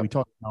 and we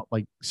talked about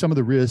like some of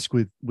the risk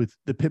with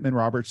the Pittman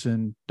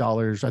Robertson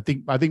dollars. I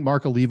think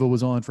Mark Oliva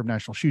was on from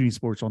National Shooting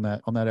Sports on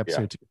that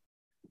episode too.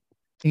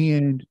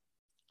 And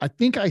I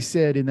think I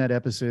said in that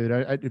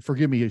episode,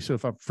 forgive me. So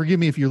forgive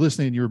me if you're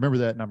listening and you remember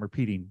that and I'm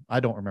repeating,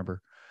 I don't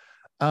remember.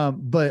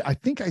 But I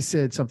think I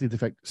said something to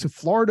the effect. So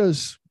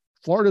Florida's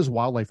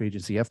wildlife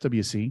agency,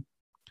 FWC,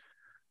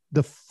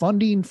 the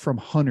funding from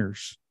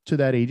hunters to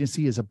that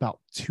agency is about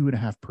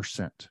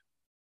 2.5%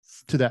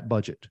 to that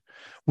budget,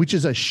 which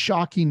is a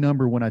shocking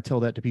number when I tell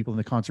that to people in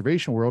the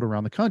conservation world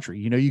around the country.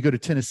 You go to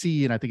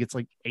Tennessee and I think it's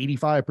like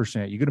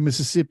 85%. You go to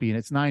Mississippi and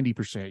it's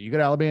 90%. You go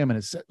to Alabama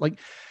and it's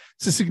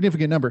a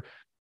significant number.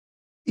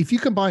 If you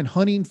combine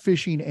hunting,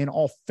 fishing, and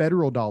all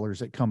federal dollars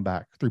that come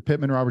back through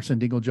Pittman Robertson,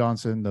 Dingle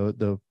Johnson,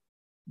 the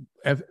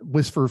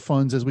WISFR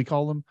funds, as we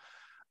call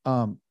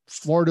them,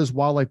 Florida's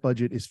wildlife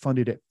budget is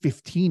funded at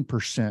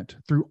 15%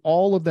 through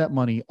all of that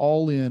money,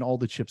 all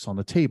the chips on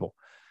the table.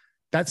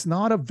 That's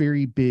not a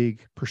very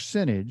big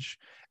percentage.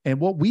 And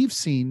what we've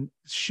seen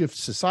shift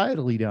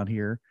societally down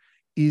here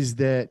is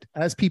that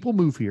as people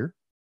move here,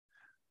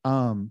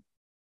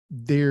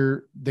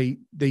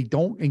 they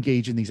don't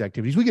engage in these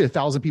activities. We get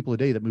 1,000 people a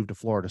day that move to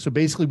Florida. So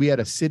basically we had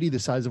a city the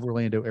size of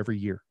Orlando every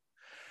year.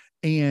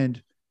 And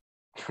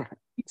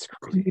it's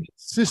created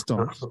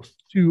systems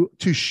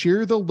to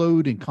share the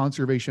load in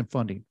conservation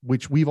funding,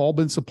 which we've all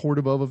been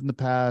supportive of in the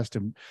past.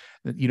 And,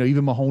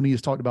 even Mahoney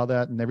has talked about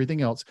that and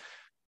everything else.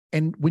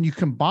 And when you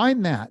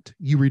combine that,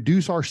 you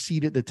reduce our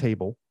seat at the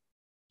table.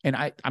 And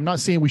I'm not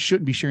saying we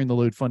shouldn't be sharing the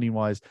load funding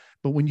wise,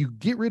 but when you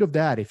get rid of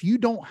that, if you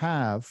don't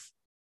have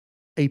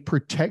a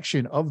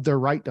protection of their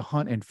right to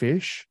hunt and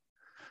fish,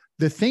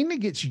 the thing that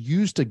gets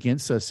used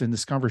against us in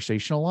this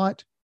conversation a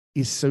lot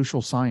is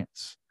social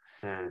science.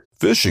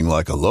 Fishing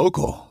like a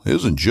local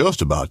isn't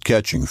just about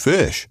catching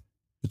fish.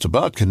 It's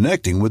about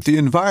connecting with the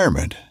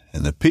environment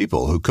and the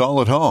people who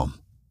call it home.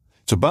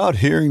 It's about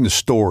hearing the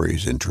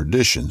stories and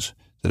traditions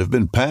that have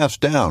been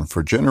passed down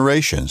for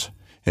generations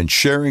and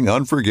sharing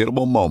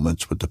unforgettable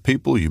moments with the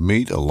people you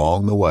meet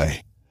along the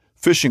way.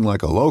 Fishing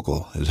like a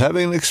local is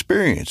having an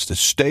experience that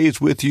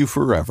stays with you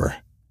forever.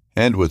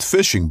 And with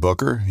Fishing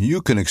Booker,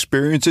 you can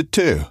experience it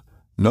too,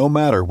 no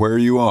matter where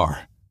you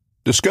are.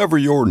 Discover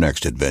your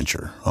next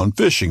adventure on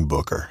Fishing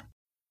Booker.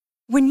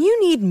 When you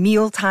need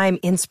mealtime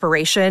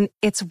inspiration,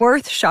 it's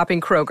worth shopping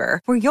Kroger,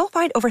 where you'll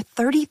find over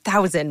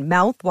 30,000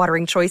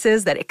 mouth-watering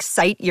choices that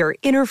excite your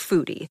inner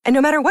foodie. And no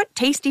matter what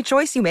tasty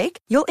choice you make,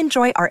 you'll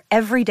enjoy our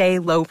everyday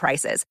low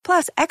prices,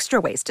 plus extra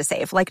ways to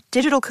save, like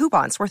digital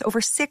coupons worth over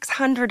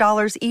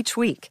 $600 each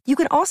week. You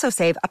can also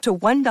save up to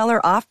 $1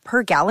 off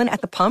per gallon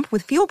at the pump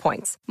with fuel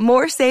points.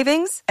 More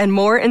savings and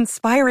more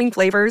inspiring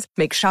flavors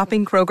make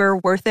shopping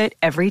Kroger worth it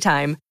every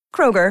time.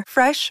 Kroger,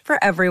 fresh for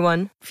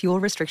everyone. Fuel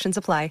restrictions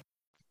apply.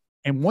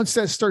 And once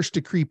that starts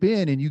to creep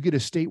in and you get a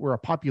state where a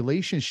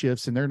population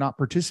shifts and they're not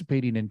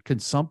participating in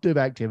consumptive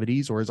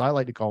activities, or as I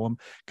like to call them,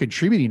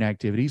 contributing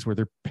activities where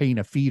they're paying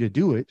a fee to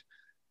do it,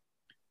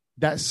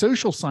 that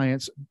social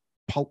science,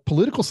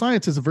 political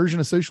science is a version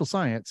of social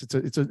science.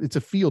 It's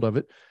a field of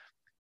it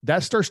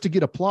that starts to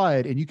get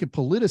applied, and you can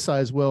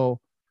politicize,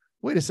 well,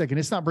 wait a second,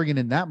 it's not bringing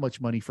in that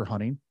much money for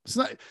hunting. It's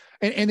not,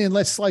 and then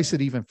let's slice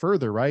it even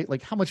further, right?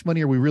 Like, how much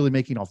money are we really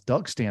making off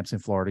duck stamps in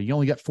Florida? You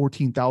only got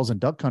 14,000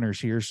 duck hunters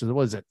here. So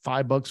what is it?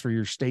 $5 for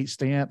your state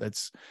stamp.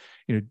 That's,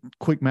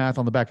 quick math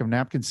on the back of a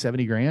napkin,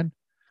 70 grand.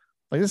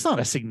 Like, that's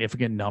not a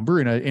significant number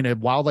in a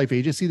wildlife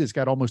agency that's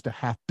got almost a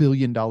 $500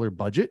 million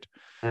budget.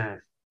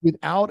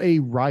 Without a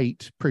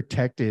right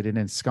protected and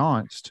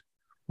ensconced,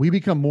 we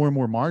become more and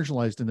more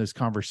marginalized in those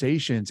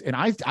conversations. And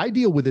I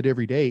deal with it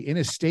every day in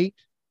a state.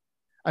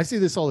 I say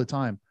this all the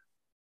time.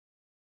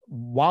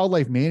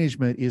 Wildlife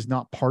management is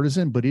not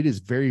partisan, but it is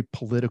very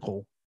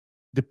political,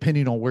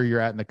 depending on where you're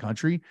at in the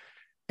country.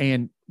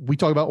 And we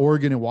talk about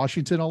Oregon and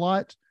Washington a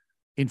lot.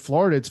 In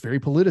Florida, it's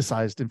very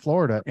politicized in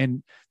Florida.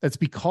 And that's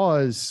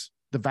because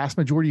the vast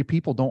majority of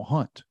people don't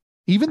hunt.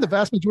 Even the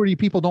vast majority of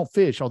people don't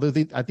fish, although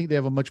I think they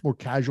have a much more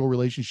casual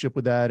relationship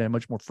with that and a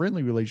much more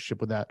friendly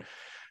relationship with that.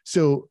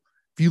 So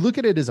if you look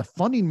at it as a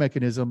funding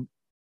mechanism,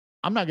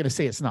 I'm not going to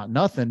say it's not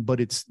nothing,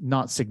 but it's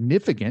not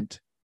significant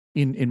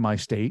in my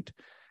state.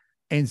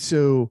 And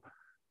so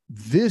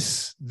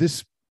this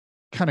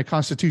kind of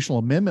constitutional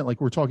amendment, like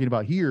we're talking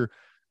about here,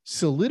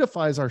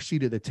 solidifies our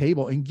seat at the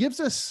table and gives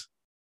us,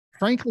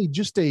 frankly,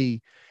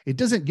 it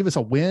doesn't give us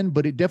a win,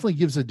 but it definitely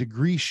gives a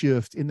degree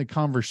shift in the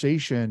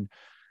conversation.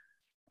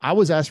 I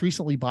was asked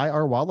recently by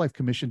our Wildlife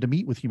Commission to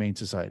meet with Humane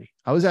Society.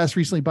 I was asked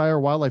recently by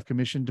our Wildlife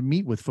Commission to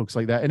meet with folks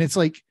like that. And it's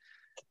like,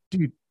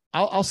 dude,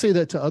 I'll say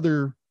that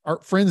to our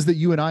friends that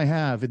you and I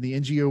have in the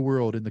NGO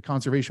world, in the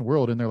conservation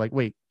world. And they're like,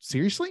 wait,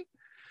 seriously?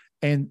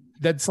 And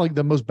that's like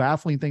the most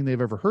baffling thing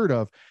they've ever heard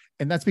of.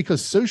 And that's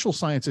because social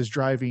science is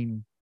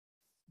driving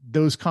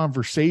those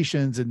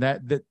conversations and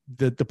the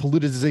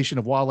politicization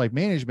of wildlife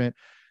management.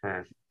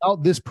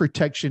 Without this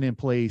protection in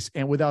place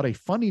and without a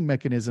funding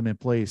mechanism in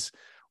place,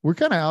 we're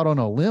kind of out on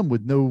a limb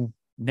with no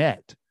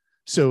net.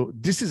 So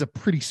this is a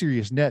pretty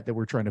serious net that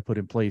we're trying to put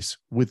in place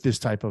with this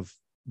type of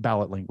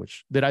ballot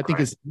language that I think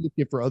is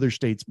significant for other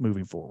states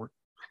moving forward.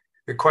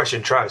 Good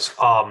question, Travis.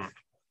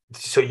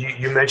 So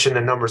you mentioned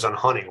the numbers on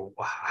hunting.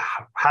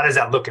 How does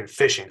that look in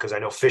fishing? Because I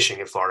know fishing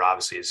in Florida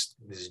obviously is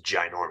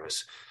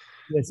ginormous.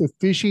 Yeah, so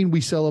fishing, we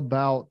sell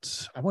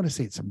about, I want to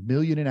say it's 1.5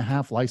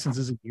 million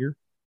licenses a year.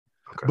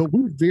 Okay. But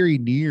we're very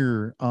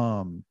near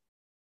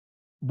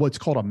what's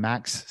called a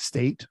max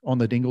state on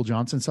the Dingle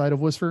Johnson side of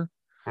Worcester.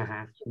 So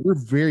we're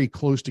very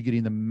close to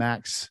getting the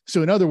max.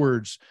 So in other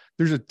words,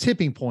 there's a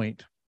tipping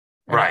point.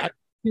 Right. I can't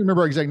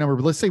remember our exact number,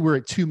 but let's say we're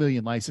at 2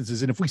 million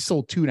licenses. And if we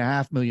sold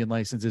 2.5 million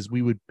licenses,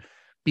 we would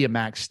be a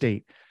max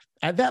state.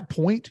 At that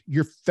point,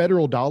 your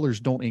federal dollars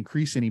don't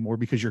increase anymore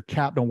because you're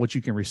capped on what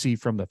you can receive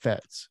from the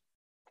feds.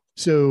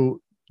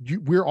 So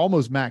we're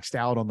almost maxed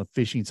out on the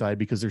fishing side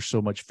because there's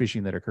so much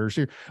fishing that occurs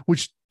here,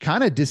 which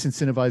kind of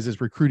disincentivizes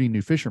recruiting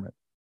new fishermen.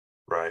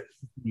 Right.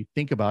 You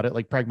think about it,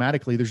 like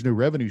pragmatically, there's no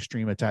revenue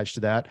stream attached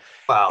to that.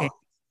 Wow. And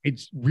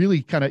it's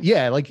really kind of,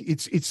 like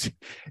it's,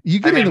 you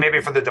get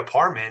maybe for the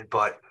department,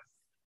 but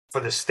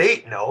for the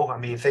state, no. I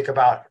mean, think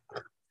about,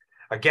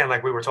 again,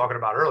 like we were talking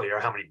about earlier,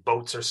 how many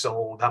boats are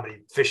sold, how many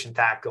fishing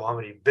tackle, how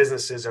many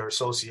businesses are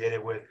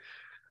associated with.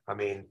 I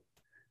mean,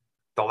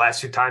 the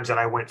last 2 times that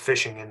I went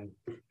fishing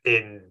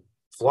in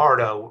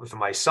Florida with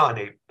my son,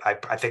 I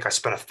think I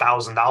spent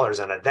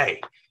 $1,000 in a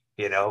day,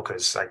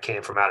 because I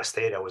came from out of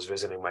state. I was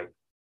visiting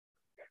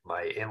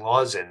my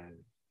in-laws, and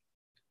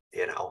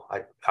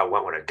I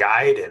went with a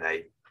guide, and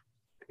it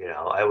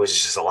was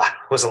just a lot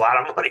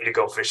of money to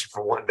go fishing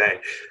for one day,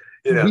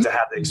 to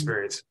have the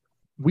experience.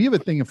 We have a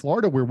thing in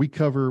Florida where we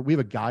have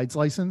a guide's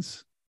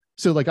license.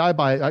 So like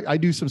I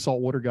do some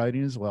saltwater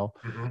guiding as well.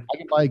 I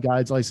can buy a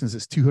guide's license.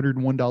 It's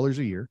 $201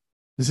 a year.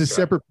 This is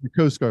separate from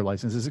the Coast Guard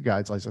license. This is a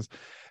guide's license.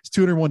 It's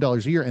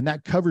 $201 a year. And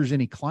that covers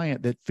any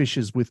client that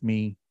fishes with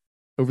me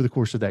over the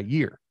course of that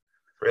year.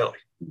 Really?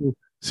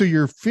 So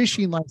your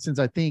fishing license,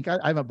 I think I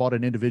haven't bought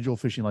an individual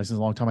fishing license in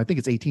a long time. I think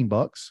it's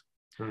 $18.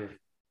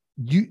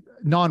 You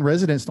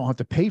non-residents don't have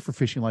to pay for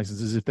fishing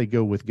licenses if they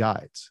go with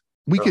guides.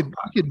 I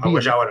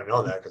wish I would have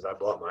known that because I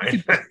bought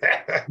mine.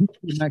 The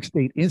next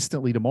state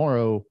instantly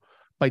tomorrow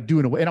by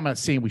doing away. And I'm not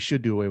saying we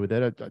should do away with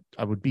it.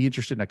 I would be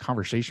interested in a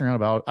conversation around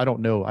about. I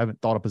don't know. I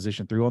haven't thought a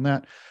position through on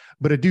that,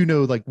 but I do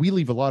know like we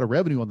leave a lot of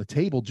revenue on the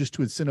table just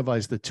to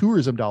incentivize the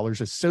tourism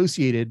dollars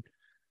associated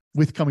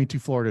with coming to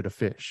Florida to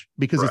fish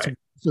because it's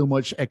so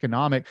much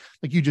economic.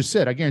 Like you just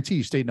said, I guarantee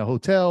you stayed in a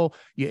hotel,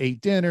 you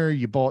ate dinner,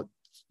 you bought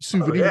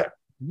souvenirs,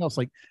 else.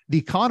 Like the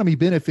economy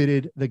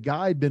benefited, the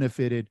guide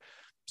benefited.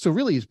 So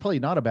really it's probably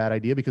not a bad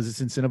idea because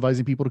it's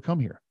incentivizing people to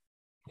come here.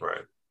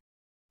 Right.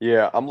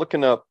 Yeah. I'm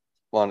looking up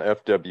on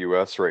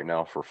FWS right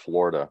now for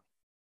Florida.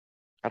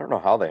 I don't know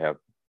how they have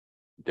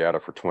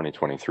data for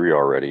 2023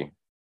 already.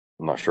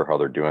 I'm not sure how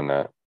they're doing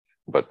that,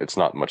 but it's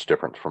not much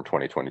different from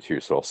 2022.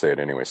 So I'll say it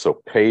anyway.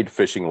 So paid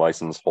fishing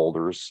license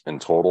holders in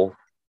total,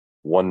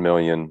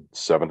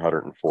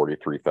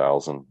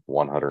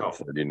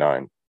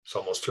 1,743,139. It's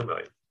almost 2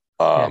 million.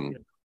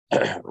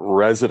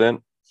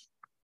 Resident.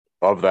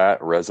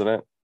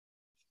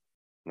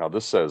 Now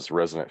this says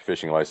resident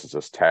fishing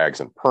licenses, tags,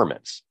 and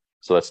permits.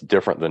 So that's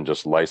different than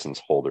just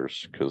license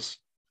holders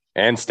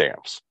and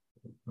stamps.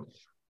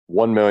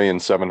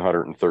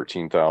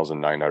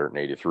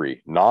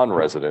 1,713,983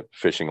 non-resident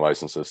fishing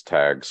licenses,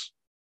 tags,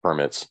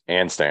 permits,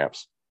 and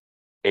stamps.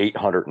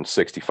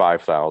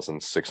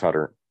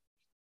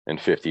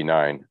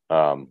 865,659.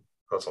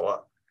 That's a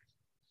lot.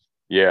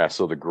 Yeah.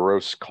 So the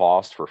gross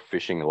cost for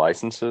fishing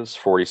licenses,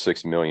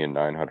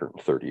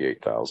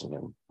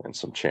 46,938,000 and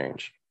some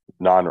change.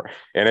 And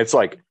it's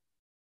like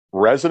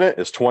resident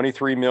is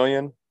 23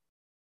 million.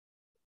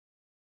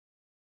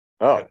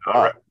 Oh,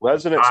 wow.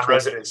 Resident is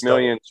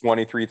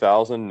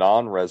 23,000.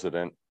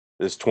 Non-resident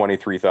is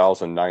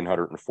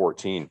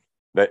 23,914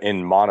 that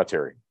in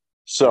monetary.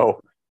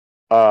 So,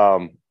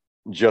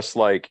 just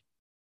like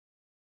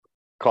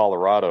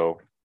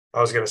Colorado,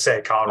 I was going to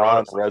say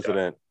Colorado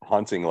non-resident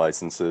hunting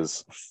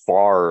licenses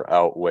far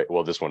outweigh.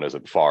 Well, this one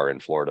isn't far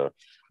in Florida,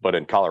 but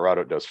in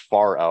Colorado, it does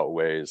far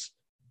outweighs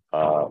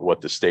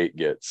what the state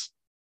gets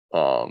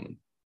from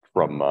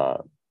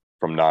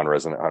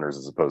non-resident hunters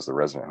as opposed to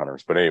resident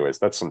hunters. But anyways,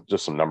 that's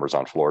just some numbers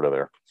on Florida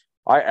there.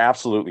 I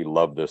absolutely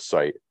love this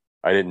site.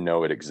 I didn't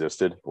know it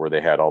existed where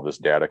they had all this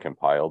data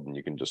compiled and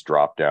you can just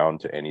drop down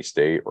to any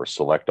state or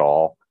select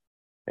all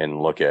and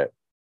look at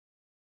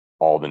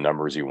all the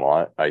numbers you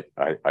want. I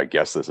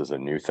guess this is a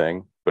new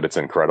thing, but it's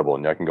incredible.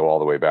 And I can go all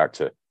the way back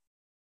to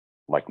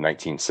like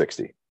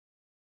 1960.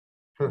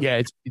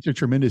 Yeah, it's a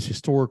tremendous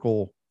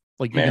historical,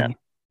 like you Man. can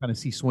kind of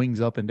see swings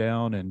up and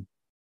down and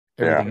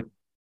everything. Yeah.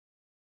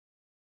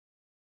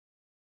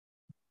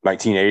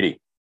 1980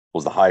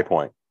 was the high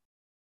point.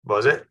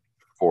 Was it?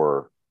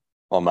 For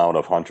amount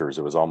of hunters.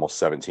 It was almost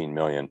 17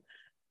 million.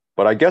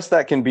 But I guess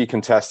that can be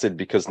contested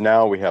because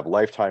now we have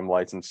lifetime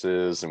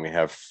licenses and we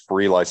have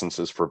free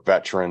licenses for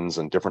veterans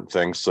and different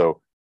things.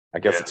 So I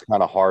guess it's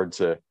kind of hard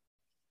to,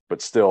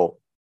 but still.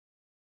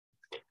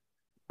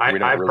 I've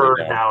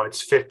heard now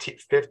it's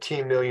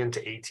 15 million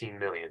to 18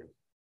 million.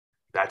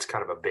 That's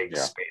kind of a big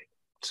span.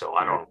 So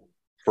I don't.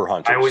 For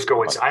hunters. I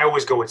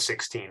always go with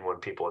 16 when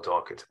people are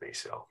talking to me.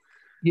 So.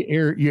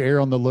 You err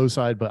on the low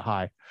side, but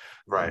high.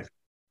 Right.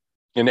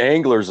 In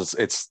anglers,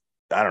 it's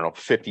I don't know,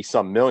 50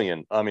 some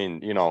million. I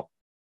mean,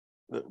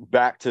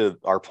 back to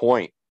our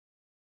point,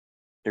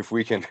 if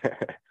we can,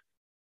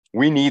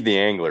 we need the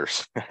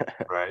anglers,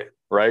 right?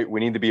 Right. We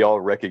need to be all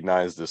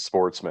recognized as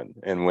sportsmen.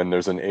 And when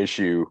there's an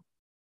issue,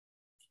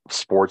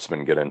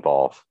 sportsmen get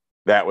involved.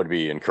 That would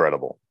be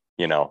incredible.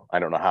 I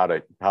don't know how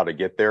to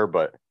get there,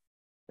 but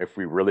if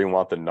we really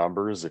want the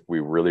numbers, if we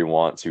really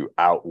want to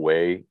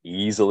outweigh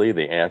easily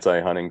the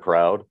anti-hunting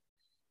crowd,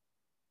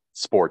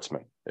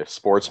 sportsmen. If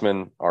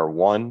sportsmen are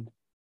one,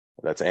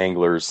 that's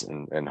anglers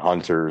and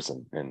hunters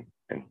and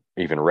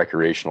even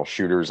recreational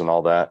shooters and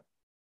all that.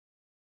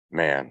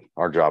 Man,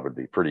 our job would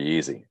be pretty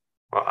easy.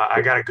 Well,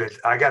 I got a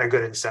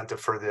good incentive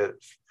for the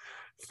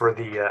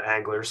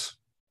anglers.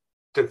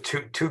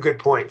 Two good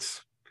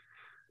points.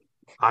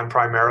 I'm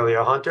primarily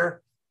a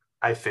hunter.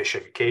 I fish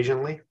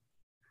occasionally.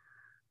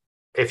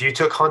 If you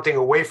took hunting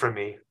away from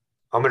me,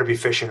 I'm going to be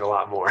fishing a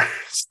lot more.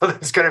 So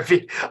there's going to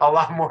be a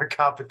lot more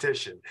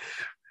competition.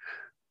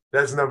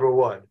 That's number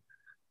one.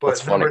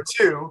 But number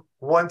two,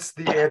 once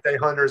the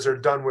anti-hunters are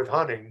done with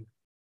hunting,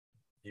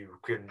 you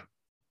can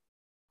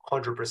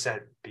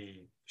 100%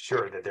 be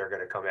sure that they're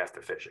going to come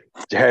after fishing.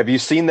 Have you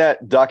seen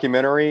that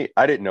documentary?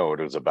 I didn't know what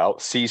it was about.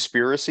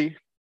 Seaspiracy.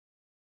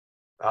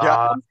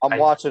 Yeah, I'm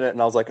watching it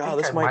and I was like,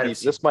 this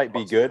might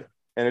be good.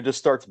 And it just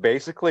starts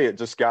basically, it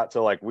just got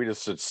to like, we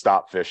just should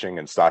stop fishing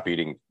and stop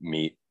eating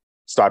meat,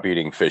 stop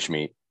eating fish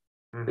meat.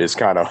 Mm-hmm. It's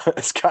kind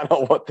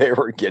of what they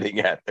were getting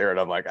at there. And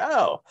I'm like,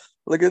 oh,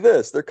 look at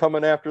this. They're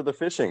coming after the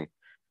fishing,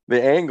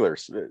 the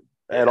anglers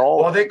at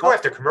all. Well, they go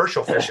after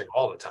commercial fishing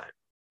all the time.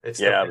 This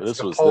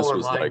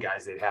was like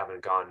guys. They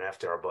haven't gone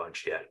after a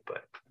bunch yet,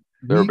 but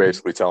they're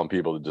basically telling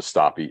people to just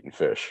stop eating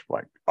fish,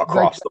 like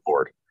across the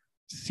board.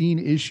 seen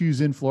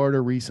issues in Florida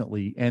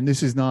recently, and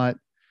this is not,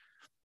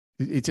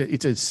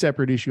 it's a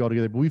separate issue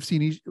altogether, but we've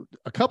seen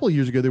a couple of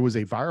years ago, there was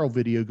a viral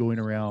video going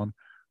around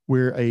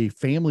where a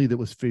family that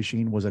was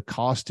fishing was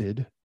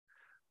accosted.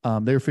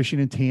 They were fishing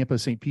in Tampa,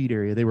 St. Pete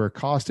area. They were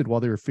accosted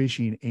while they were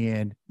fishing,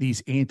 and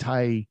these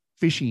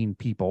anti-fishing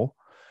people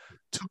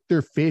took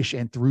their fish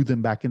and threw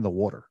them back in the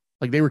water.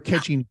 Like they were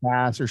catching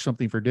bass or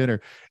something for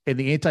dinner, and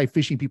the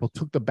anti-fishing people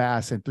took the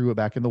bass and threw it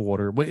back in the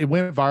water. It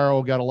went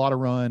viral, got a lot of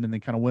run, and then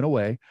kind of went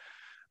away.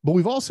 But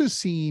we've also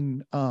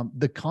seen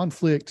the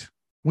conflict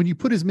when you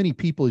put as many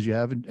people as you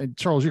have, and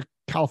Charles, you're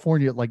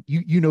California, like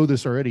you know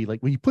this already.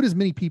 Like when you put as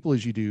many people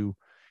as you do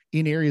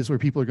in areas where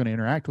people are going to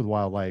interact with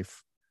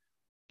wildlife,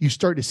 you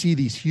start to see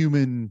these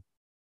human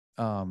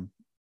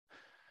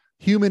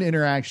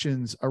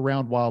interactions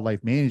around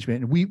wildlife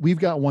management. And we've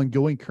got one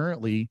going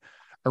currently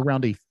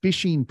around a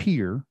fishing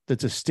pier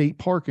that's a state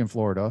park in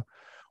Florida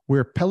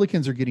where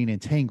pelicans are getting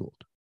entangled.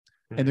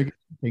 And they're getting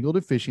entangled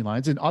in fishing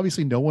lines. And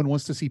obviously no one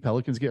wants to see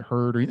pelicans get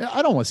hurt.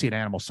 I don't want to see an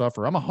animal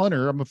suffer. I'm a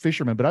hunter, I'm a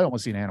fisherman, but I don't want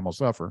to see an animal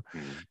suffer.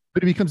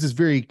 But it becomes this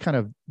very kind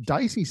of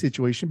dicey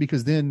situation,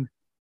 because then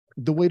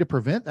the way to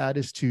prevent that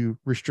is to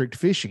restrict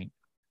fishing.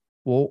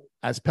 Well,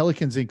 as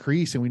pelicans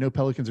increase, and we know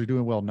pelicans are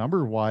doing well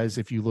number wise,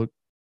 if you look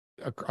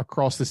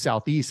across the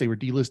Southeast, they were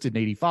delisted in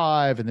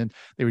 85, and then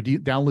they were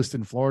downlisted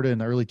in Florida in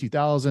the early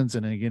 2000s,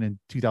 and then again in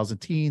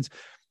 2010s.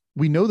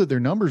 We know that their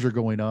numbers are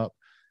going up,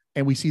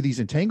 and we see these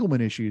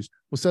entanglement issues.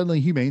 Well, suddenly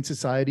Humane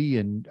Society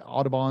and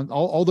Audubon,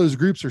 all those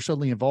groups are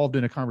suddenly involved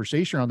in a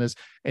conversation on this.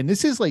 And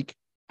this is like,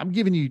 I'm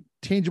giving you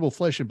tangible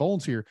flesh and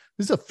bones here.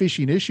 This is a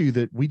fishing issue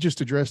that we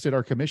just addressed at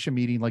our commission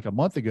meeting like a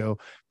month ago,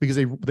 because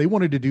they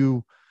wanted to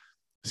do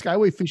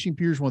Skyway Fishing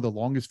Pier is one of the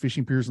longest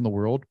fishing piers in the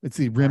world. It's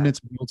the remnants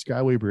of the old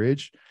Skyway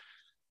Bridge.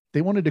 They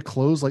wanted to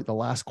close like the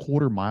last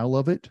quarter mile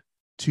of it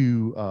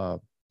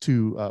to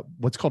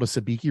what's called a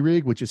sabiki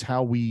rig, which is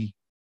how we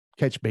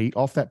catch bait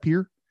off that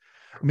pier.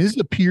 I mean, this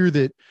is a pier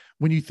that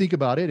when you think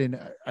about it, and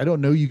I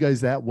don't know you guys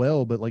that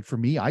well, but like for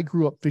me, I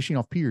grew up fishing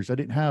off piers. I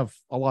didn't have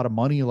a lot of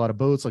money, a lot of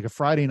boats. Like a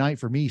Friday night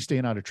for me,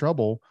 staying out of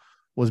trouble,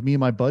 was me and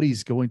my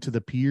buddies going to the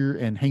pier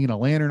and hanging a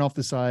lantern off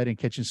the side and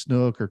catching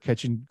snook or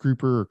catching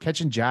grouper or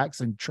catching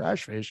jacks and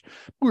trash fish.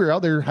 We were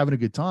out there having a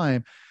good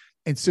time.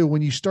 And so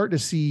when you start to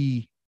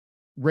see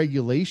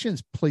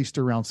regulations placed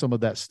around some of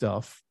that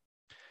stuff,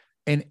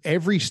 and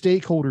every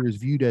stakeholder is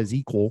viewed as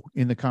equal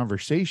in the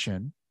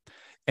conversation,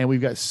 and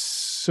we've got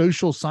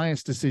social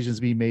science decisions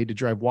being made to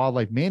drive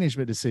wildlife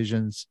management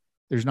decisions,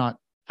 there's not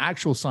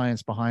actual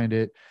science behind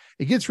it,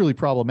 it gets really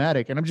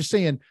problematic. And I'm just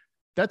saying,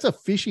 that's a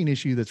fishing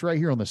issue that's right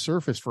here on the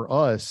surface for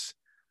us.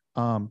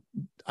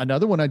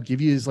 Another one I'd give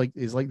you is like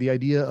the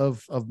idea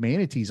of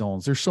manatee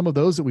zones. There's some of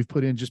those that we've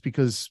put in just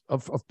because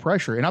of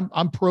pressure. And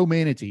I'm pro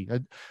manatee.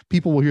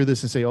 People will hear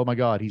this and say, oh my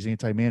God, he's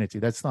anti-manatee.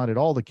 That's not at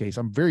all the case.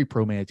 I'm very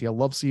pro manatee. I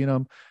love seeing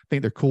them. I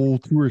think they're cool.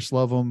 Tourists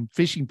love them.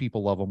 Fishing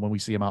people love them when we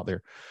see them out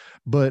there.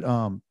 But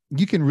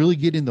you can really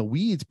get in the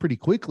weeds pretty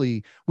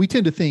quickly. We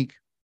tend to think,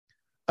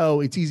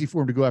 oh, it's easy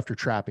for them to go after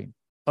trapping.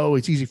 Oh,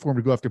 it's easy for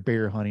them to go after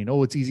bear hunting.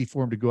 Oh, it's easy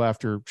for them to go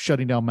after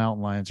shutting down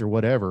mountain lions or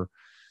whatever.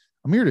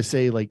 I'm here to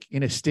say, like,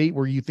 in a state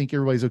where you think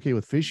everybody's okay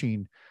with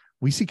fishing,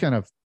 we see kind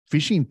of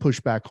fishing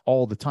pushback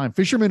all the time.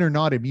 Fishermen are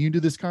not immune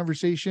to this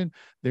conversation.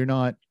 They're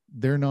not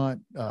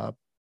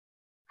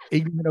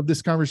ignorant of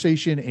this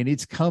conversation, and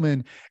it's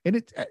coming. And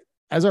it,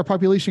 as our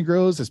population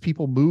grows, as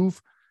people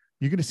move,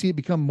 you're going to see it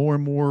become more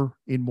and more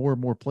in more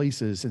and more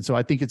places. And so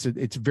I think it's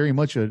very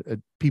much a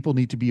people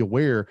need to be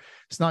aware.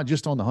 It's not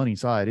just on the hunting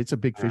side. It's a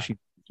big fishing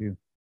too.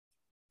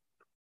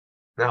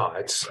 No,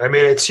 it's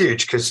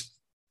huge, because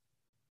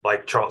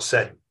like Charles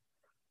said,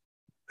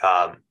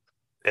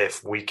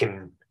 if we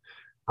can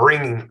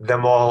bring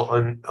them all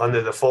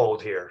under the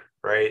fold here,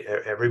 right?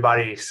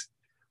 Everybody's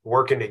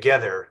working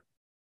together.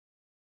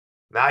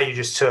 Now you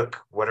just took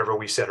whatever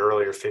we said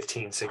earlier,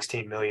 15,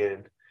 16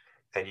 million,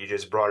 and you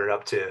just brought it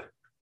up to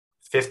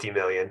 50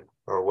 million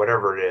or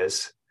whatever it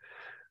is.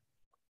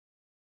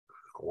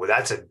 Well,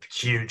 that's a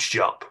huge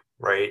jump,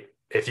 right?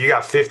 If you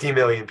got 50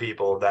 million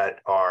people that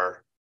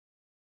are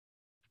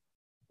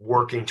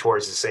working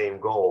towards the same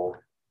goal,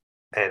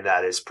 and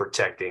that is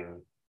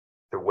protecting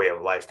the way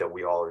of life that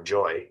we all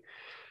enjoy,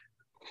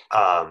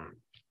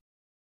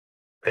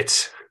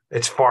 it's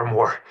far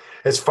more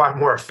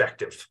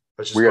effective.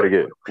 We got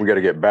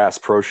to get Bass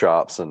Pro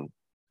Shops and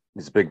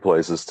these big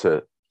places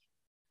to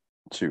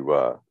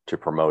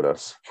promote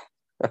us.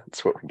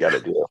 That's what we got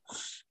to do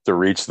to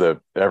reach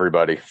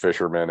everybody,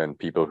 fishermen and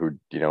people who,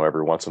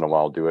 every once in a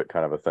while do it,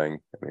 kind of a thing.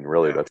 I mean,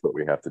 really, that's what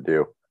we have to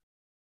do,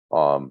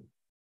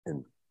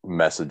 and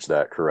message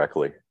that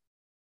correctly.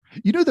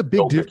 The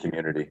big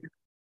community.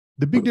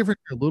 The big difference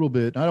a little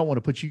bit, I don't want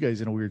to put you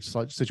guys in a weird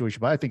situation,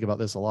 but I think about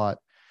this a lot,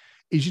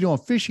 is, on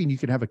fishing, you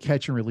can have a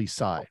catch and release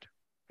side.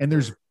 And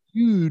there's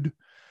a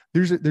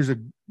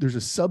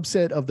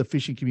subset of the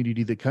fishing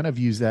community that kind of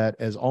views that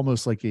as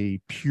almost like a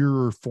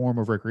pure form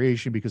of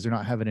recreation because they're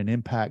not having an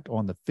impact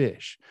on the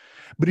fish.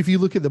 But if you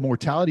look at the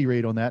mortality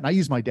rate on that, and I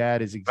use my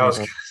dad as an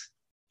example,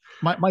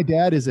 my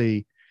dad is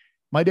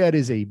My dad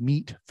is a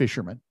meat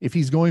fisherman. If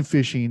he's going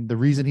fishing, the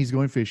reason he's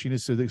going fishing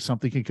is so that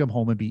something can come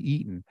home and be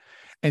eaten.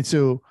 And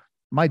so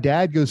my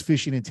dad goes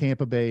fishing in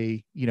Tampa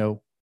Bay,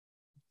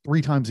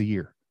 3 times a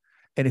year.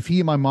 And if he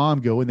and my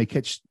mom go and they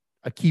catch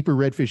a keeper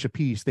redfish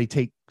apiece, they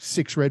take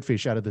 6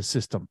 redfish out of the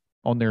system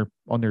on their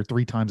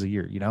 3 times a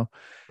year,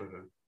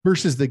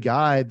 versus the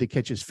guy that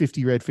catches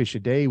 50 redfish a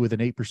day with an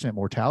 8%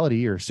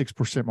 mortality or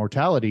 6%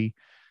 mortality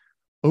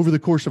over the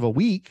course of a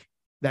week.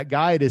 That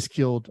guide has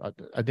killed,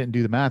 I didn't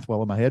do the math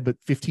well in my head, but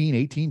 15,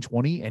 18,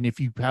 20. And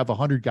if you have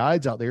 100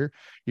 guides out there,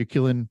 you're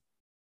killing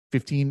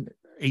 15,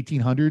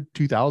 1,800,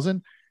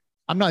 2,000.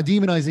 I'm not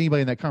demonizing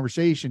anybody in that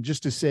conversation,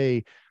 just to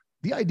say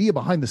the idea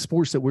behind the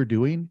sports that we're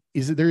doing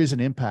is that there is an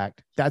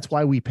impact. That's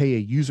why we pay a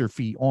user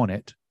fee on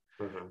it.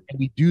 And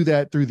we do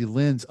that through the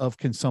lens of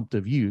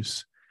consumptive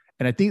use.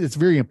 And I think it's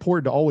very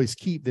important to always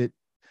keep that.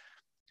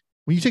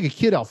 When you take a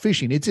kid out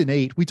fishing, it's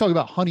innate. We talk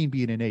about hunting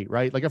being innate,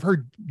 right? Like I've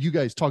heard you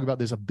guys talk about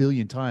this a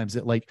billion times,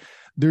 that like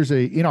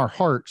in our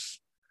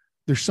hearts,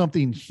 there's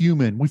something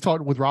human. We've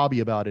talked with Robbie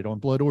about it on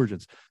Blood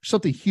Origins. There's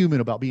something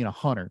human about being a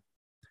hunter.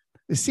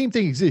 The same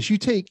thing exists. You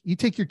take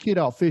your kid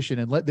out fishing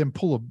and let them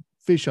pull a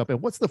fish up.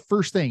 And what's the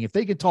first thing, if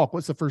they can talk,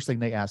 what's the first thing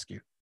they ask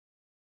you?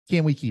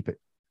 Can we keep it?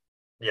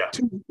 Yeah.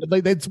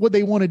 Like that's what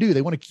they want to do.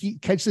 They want to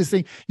catch this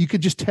thing. You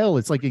could just tell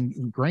it's like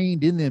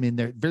ingrained in them, in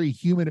their very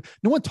human.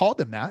 No one taught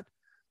them that.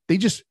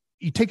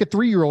 You take a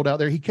 3-year-old out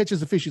there, he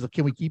catches a fish. He's like,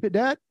 can we keep it,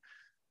 Dad?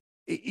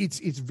 It's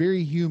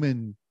very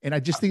human. And I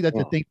just think that's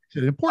the thing. It's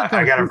an important.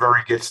 I got a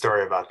very good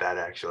story about that,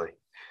 actually.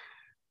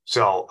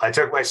 So I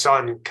took my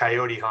son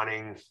coyote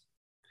hunting.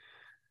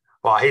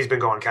 Well, he's been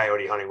going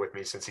coyote hunting with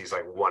me since he's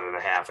like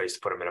 1.5. I used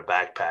to put him in a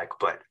backpack,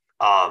 but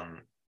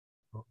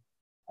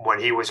when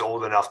he was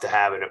old enough to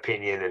have an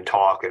opinion and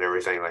talk and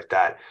everything like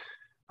that,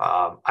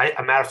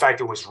 a matter of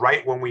fact, it was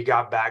right when we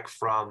got back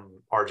from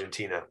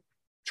Argentina,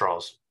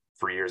 Charles,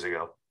 3 years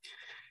ago.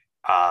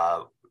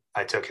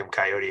 I took him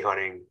coyote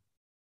hunting,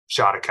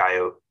 shot a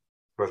coyote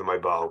with my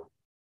bow,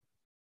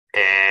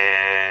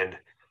 and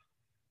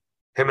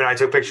him and I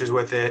took pictures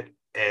with it.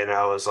 And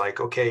I was like,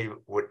 okay,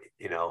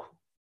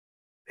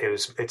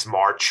 it's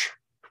March.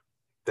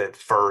 That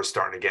fur is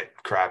starting to get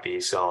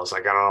crappy. So I was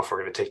like, I don't know if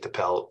we're going to take the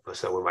pelt. I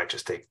said, we might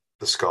just take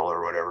the skull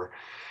or whatever.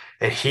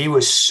 And he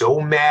was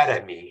so mad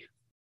at me.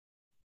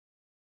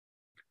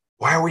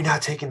 Why are we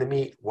not taking the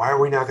meat? Why are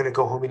we not going to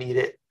go home and eat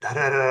it? Da,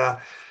 da, da,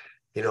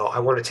 da. I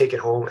want to take it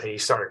home. And he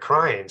started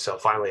crying. So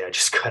finally, I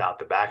just cut out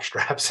the back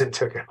straps and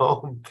took it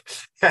home.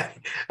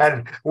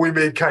 And we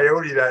made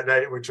coyote that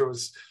night, which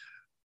was,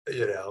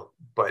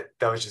 but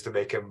that was just to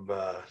make him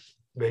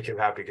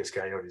happy, because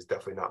coyote is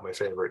definitely not my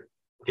favorite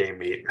game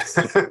meat.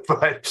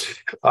 But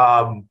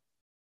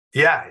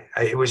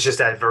it was just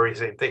that very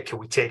same thing. Can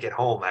we take it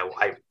home?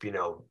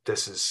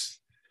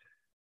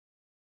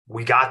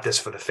 We got this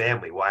for the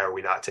family. Why are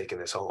we not taking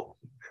this home?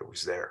 It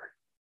was there,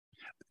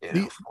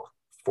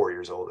 4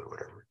 years old or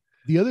whatever.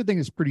 The other thing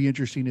that's pretty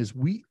interesting is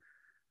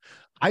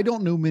I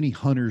don't know many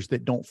hunters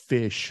that don't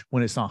fish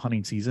when it's not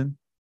hunting season.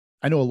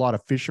 I know a lot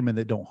of fishermen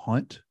that don't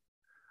hunt,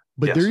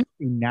 but there is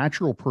a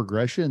natural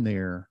progression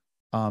there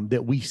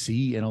that we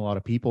see in a lot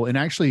of people. And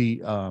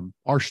actually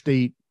our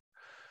state,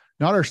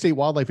 not our state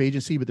wildlife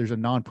agency, but there's a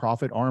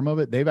nonprofit arm of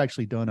it. They've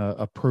actually done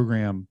a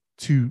program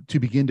to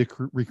begin to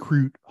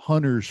recruit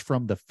hunters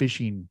from the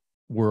fishing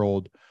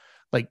world.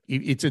 Like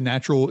it's a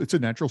natural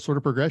sort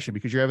of progression,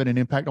 because you're having an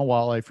impact on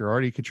wildlife. You're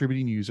already a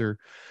contributing user.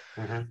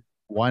 Mm-hmm.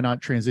 Why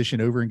not transition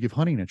over and give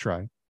hunting a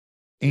try?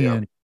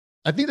 And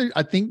I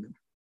think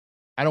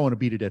I don't want to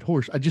beat a dead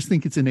horse. I just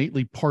think it's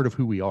innately part of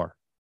who we are.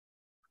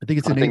 I think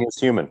it's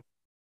human.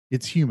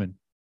 It's human.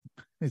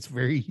 It's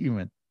very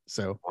human.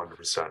 So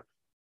 100%.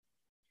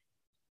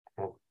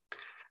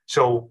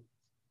 So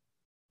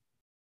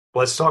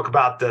let's talk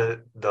about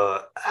the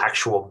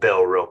actual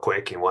bill real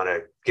quick. You want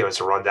to give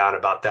us a rundown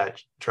about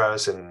that,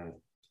 Travis? And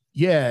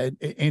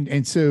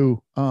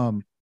so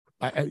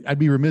I'd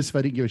be remiss if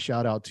I didn't give a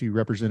shout out to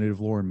Representative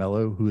Lauren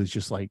Mello, who is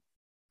just like,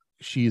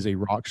 she is a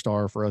rock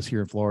star for us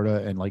here in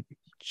Florida and like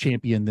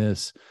champion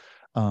this.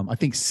 I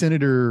think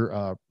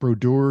Senator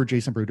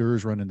Jason Brodeur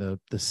is running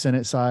the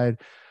Senate side,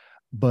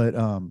 but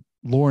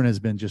Lauren has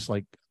been just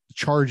like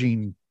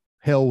charging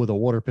hell with a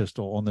water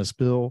pistol on this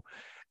bill.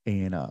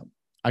 And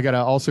I got to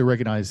also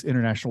recognize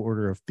International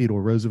Order of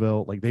Theodore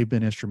Roosevelt. Like they've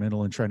been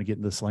instrumental in trying to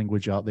get this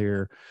language out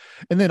there.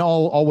 And then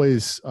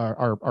always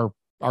our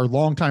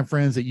longtime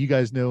friends that you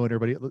guys know, and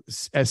everybody,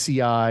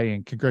 SCI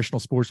and Congressional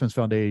Sportsmen's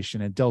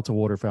Foundation and Delta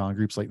Waterfowl and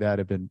groups like that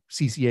have been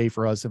CCA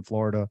for us in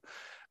Florida.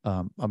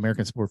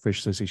 American Sport Fish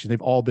Association.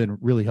 They've all been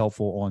really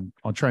helpful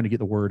on trying to get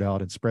the word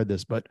out and spread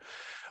this. But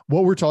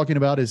what we're talking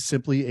about is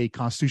simply a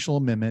constitutional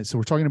amendment. So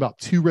we're talking about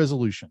 2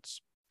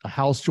 resolutions, a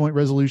House joint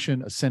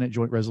resolution, a Senate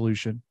joint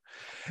resolution.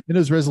 And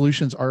those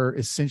resolutions are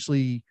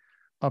essentially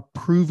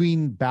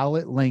approving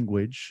ballot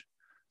language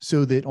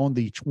so that on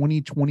the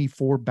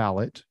 2024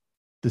 ballot,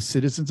 the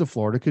citizens of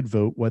Florida could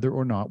vote whether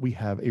or not we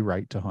have a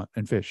right to hunt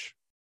and fish.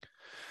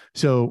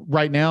 So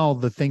right now,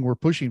 the thing we're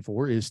pushing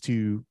for is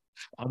to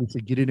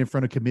obviously get it in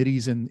front of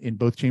committees in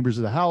both chambers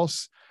of the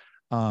House,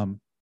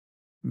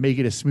 make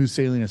it as smooth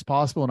sailing as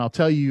possible. And I'll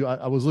tell you,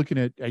 I was looking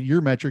at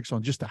your metrics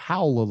on just a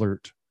Howl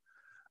alert.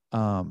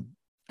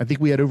 I think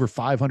we had over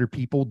 500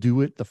 people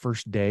do it the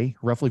first day,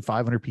 roughly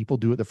 500 people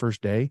do it the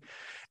first day.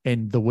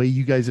 And the way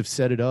you guys have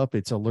set it up,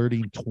 it's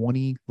alerting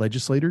 20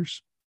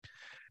 legislators.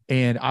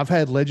 And I've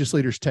had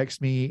legislators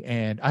text me,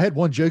 and I had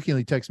one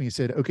jokingly text me and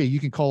said, okay, you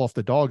can call off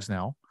the dogs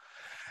now.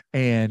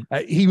 And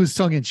he was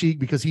tongue in cheek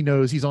because he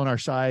knows he's on our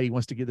side. He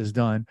wants to get this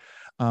done.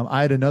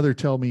 I had another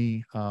tell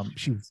me,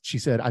 she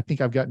said, I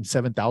think I've gotten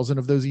 7,000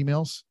 of those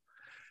emails.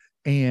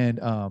 And,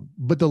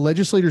 but the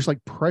legislators,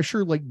 like,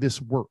 pressure like this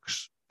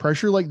works.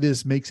 Pressure like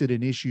this makes it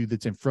an issue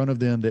that's in front of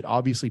them that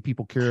obviously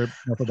people care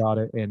enough about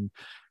it. And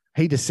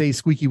hate to say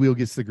squeaky wheel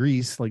gets the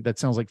grease. Like, that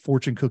sounds like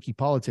fortune cookie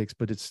politics,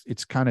 but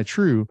it's kind of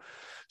true.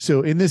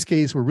 So in this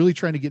case, we're really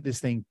trying to get this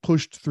thing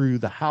pushed through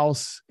the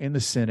House and the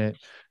Senate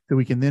so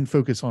we can then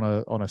focus on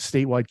a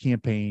statewide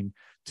campaign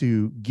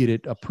to get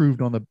it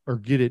approved or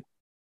get it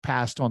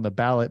passed on the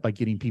ballot by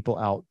getting people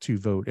out to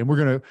vote. And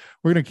we're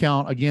going to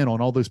count again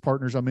on all those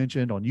partners I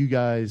mentioned, on you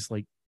guys,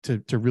 like,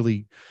 to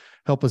really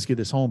help us get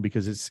this home,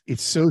 because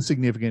it's so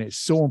significant. It's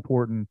so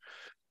important.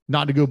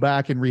 Not to go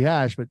back and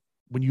rehash, but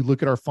when you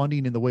look at our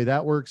funding and the way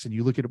that works, and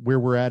you look at where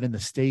we're at in the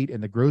state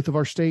and the growth of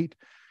our state,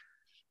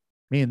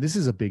 man, this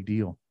is a big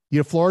deal. You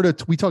know, Florida,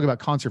 we talk about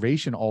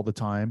conservation all the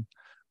time.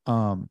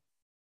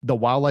 The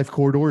wildlife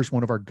corridor is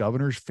one of our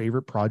governor's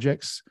favorite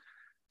projects.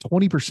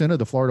 20% of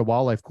the Florida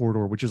wildlife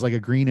corridor, which is like a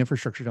green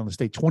infrastructure down the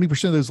state,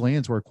 20% of those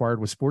lands were acquired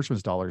with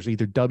sportsmen's dollars,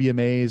 either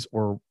WMAs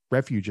or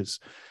refuges.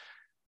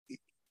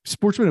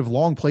 Sportsmen have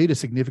long played a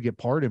significant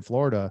part in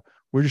Florida.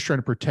 We're just trying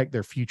to protect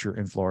their future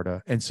in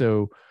Florida. And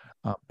so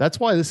that's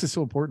why this is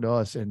so important to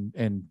us.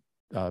 And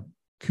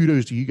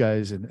kudos to you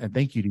guys, and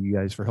thank you to you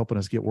guys for helping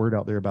us get word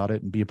out there about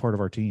it and be a part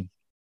of our team.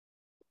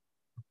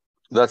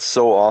 That's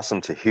so awesome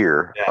to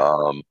hear,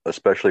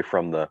 especially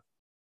from the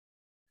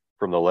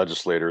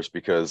legislators,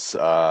 because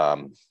I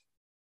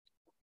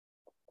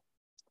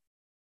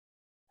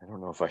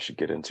don't know if I should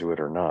get into it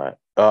or not.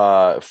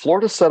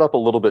 Florida set up a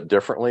little bit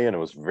differently, and it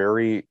was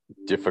very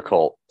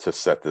difficult to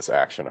set this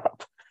action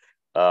up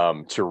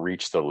to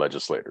reach the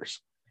legislators.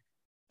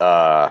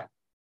 And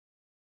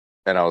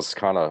I was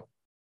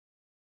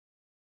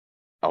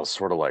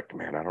sort of like,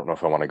 man, I don't know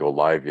if I want to go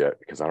live yet,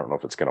 because I don't know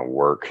if it's going to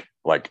work.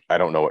 Like, I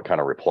don't know what kind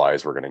of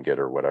replies we're going to get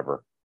or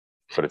whatever,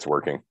 but it's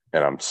working.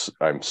 And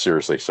I'm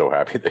seriously so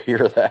happy to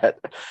hear that.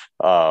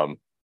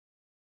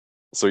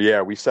 So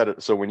yeah, we set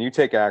it. So when you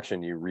take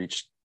action, you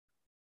reach,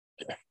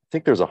 I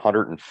think there's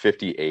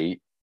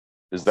 158.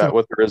 Is that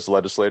what there is,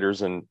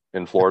 legislators in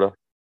Florida?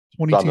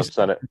 22 on the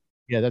Senate.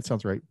 Yeah, that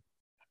sounds right.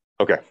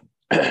 Okay.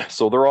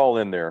 So they're all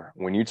in there.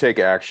 When you take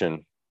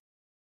action,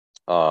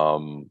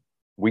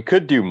 we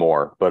could do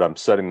more, but I'm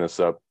setting this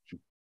up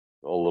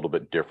a little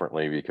bit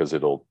differently because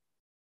it'll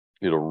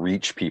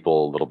reach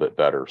people a little bit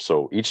better.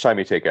 So each time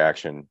you take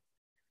action,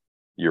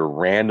 you're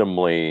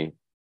randomly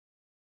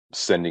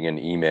sending an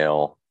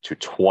email to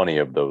 20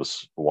 of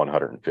those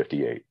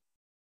 158,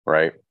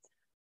 right?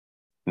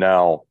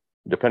 Now,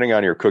 depending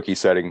on your cookie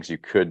settings, you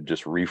could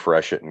just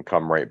refresh it and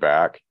come right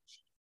back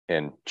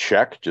and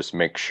check, just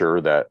make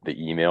sure that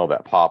the email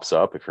that pops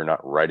up, if you're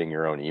not writing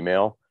your own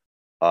email,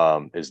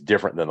 is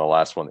different than the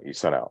last one that you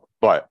sent out.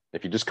 But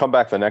if you just come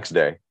back the next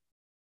day,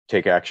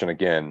 take action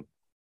again,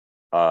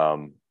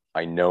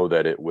 I know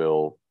that it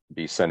will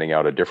be sending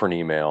out a different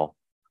email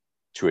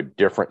to a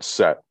different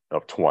set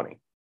of 20.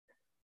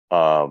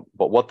 But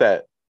what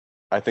that,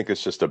 I think,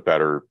 is just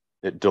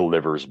it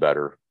delivers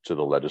better to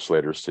the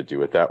legislators to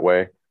do it that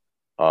way.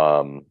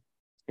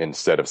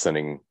 Instead of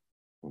sending,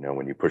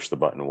 when you push the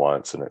button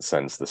once and it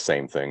sends the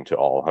same thing to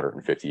all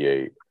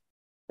 158,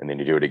 and then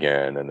you do it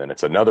again, and then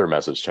it's another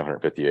message to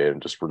 158,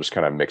 and we're just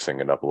kind of mixing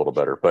it up a little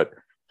better. But,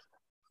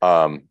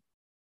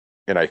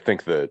 and I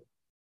think that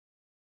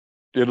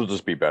it'll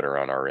just be better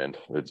on our end.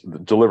 The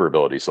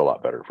deliverability is a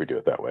lot better if we do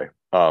it that way.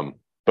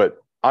 But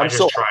I'm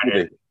so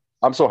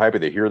happy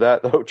to hear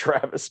that, though,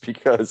 Travis,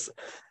 because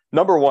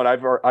number one,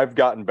 I've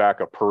gotten back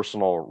a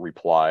personal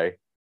reply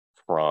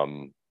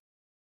from,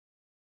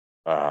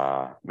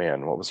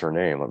 man, what was her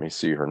name? Let me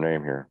see her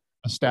name here.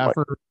 A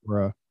staffer?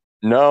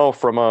 No,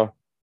 from a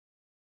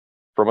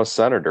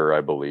senator,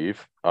 I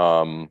believe.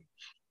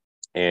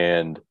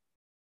 And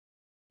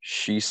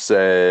she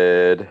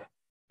said,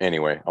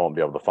 anyway, I won't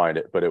be able to find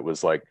it, but it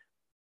was like,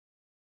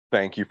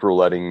 thank you for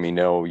letting me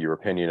know your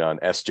opinion on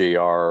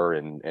SJR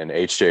and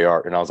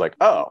HJR. And I was like,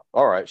 oh,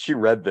 all right. She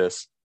read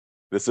this.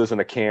 This isn't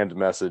a canned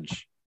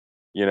message,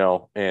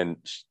 and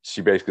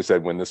she basically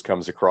said, when this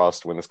comes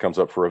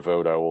up for a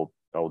vote, I will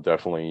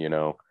definitely,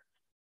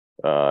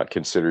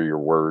 consider your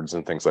words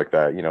and things like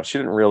that. She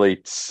didn't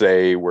really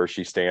say where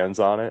she stands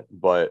on it,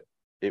 but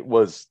it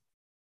was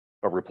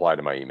a reply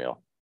to my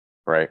email,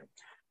 right?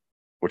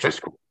 Which was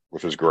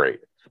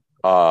great.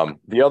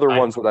 The other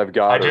ones that I've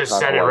got, I just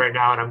said it right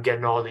now, and I'm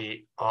getting all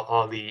the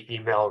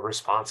email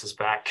responses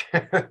back.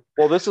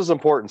 Well, this is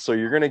important. So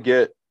you're going to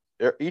get,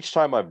 each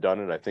time I've done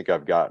it, I think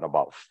I've gotten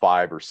about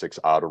 5 or 6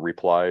 auto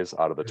replies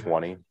out of the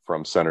 20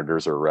 from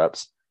senators or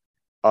reps.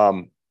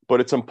 But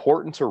it's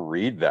important to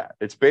read that.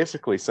 It's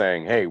basically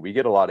saying, hey, we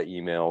get a lot of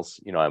emails.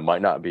 I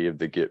might not be able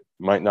to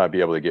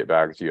get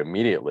back to you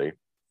immediately.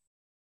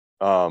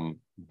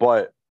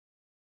 But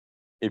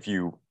if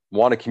you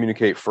want to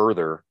communicate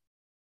further,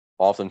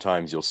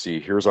 oftentimes you'll see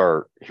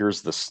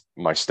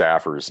my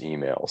staffers'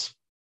 emails.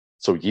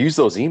 So use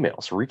those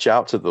emails, reach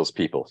out to those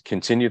people,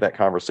 continue that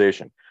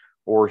conversation.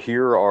 Or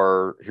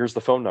here's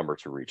the phone number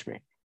to reach me.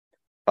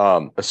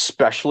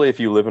 Especially if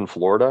you live in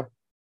Florida,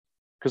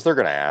 because they're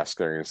going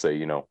to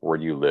say, where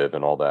do you live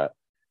and all that.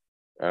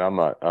 And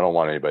I don't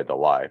want anybody to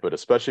lie, but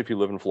especially if you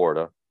live in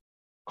Florida,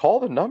 call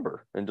the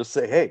number and just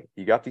say, hey,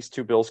 you got these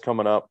 2 bills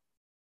coming up.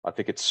 I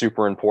think it's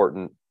super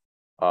important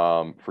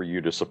for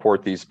you to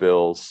support these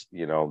bills.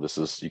 You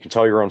can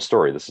tell your own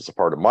story. This is a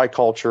part of my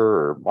culture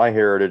or my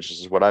heritage. This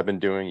is what I've been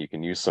doing. You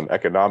can use some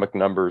economic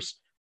numbers,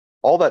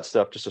 all that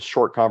stuff, just a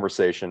short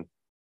conversation.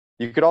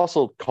 You could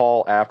also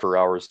call after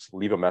hours,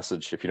 leave a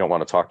message. If you don't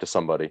want to talk to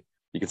somebody,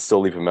 you can still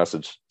leave a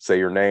message, say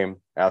your name,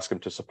 ask them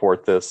to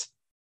support this,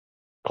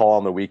 call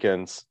on the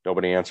weekends.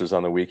 Nobody answers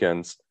on the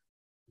weekends.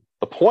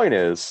 The point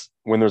is,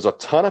 when there's a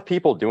ton of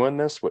people doing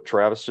this, what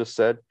Travis just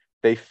said,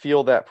 they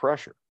feel that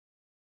pressure.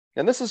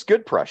 And this is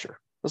good pressure.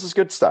 This is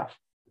good stuff.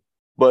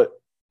 But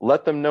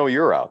let them know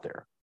you're out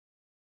there.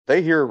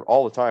 They hear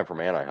all the time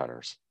from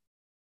anti-hunters.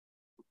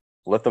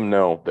 Let them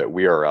know that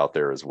we are out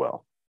there as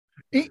well.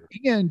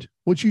 And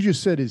what you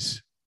just said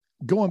is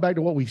going back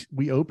to what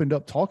we opened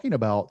up talking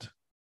about.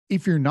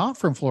 If you're not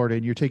from Florida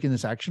and you're taking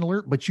this action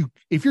alert, but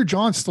if you're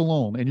John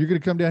Stallone and you're going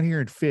to come down here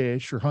and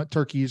fish or hunt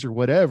turkeys or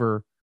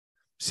whatever,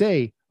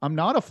 say, I'm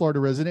not a Florida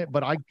resident,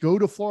 but I go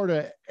to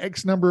Florida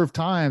X number of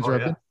times, I've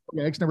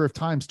been X number of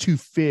times to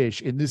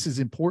fish, and this is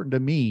important to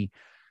me.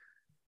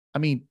 I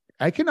mean,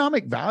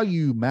 economic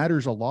value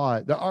matters a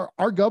lot.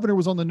 Our governor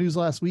was on the news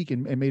last week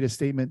and made a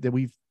statement that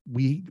we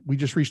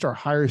just reached our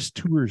highest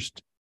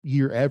tourist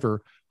year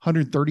ever.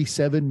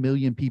 137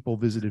 million people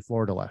visited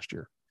Florida last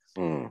year.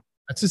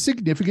 That's a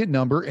significant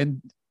number.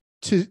 And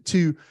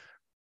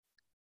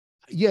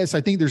yes,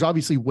 I think there's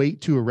obviously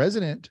weight to a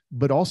resident,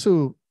 but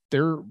also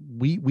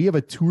we have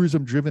a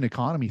tourism driven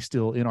economy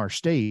still in our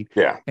state.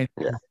 Yeah. And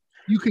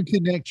you can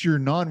connect your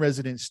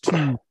non-residents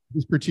to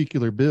this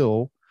particular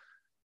bill.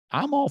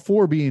 I'm all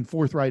for being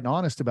forthright and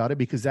honest about it,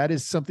 because that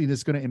is something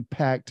that's going to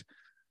impact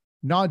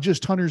not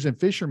just hunters and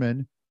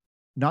fishermen,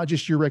 not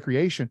just your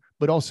recreation,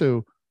 but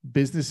also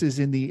businesses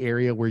in the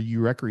area where you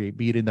recreate,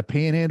 be it in the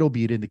Panhandle,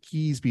 be it in the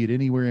Keys, be it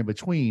anywhere in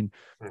between.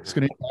 It's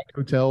going to impact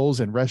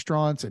hotels and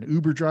restaurants and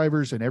Uber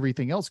drivers and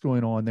everything else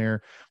going on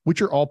there, which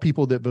are all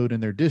people that vote in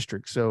their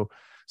district. So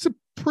it's a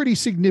pretty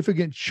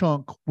significant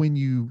chunk when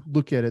you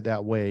look at it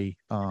that way.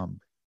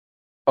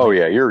 Oh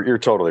yeah, you're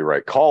totally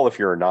right. Call if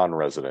you're a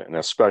non-resident, and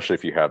especially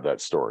if you have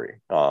that story.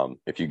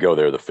 If you go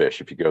there to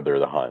fish, if you go there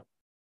to hunt.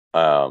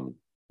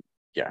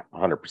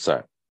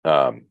 100%.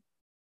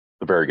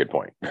 A very good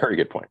point. Very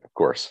good point. Of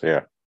course.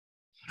 Yeah.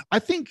 I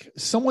think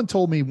someone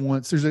told me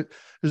once, there's a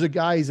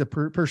guy, he's a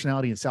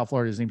personality in South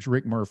Florida. His name's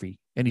Rick Murphy,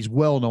 and he's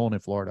well known in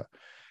Florida.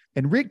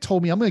 And Rick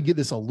told me, I'm going to get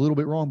this a little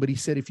bit wrong, but he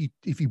said,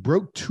 if you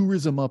broke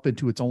tourism up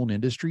into its own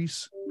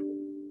industries,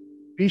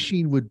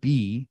 fishing would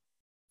be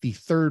the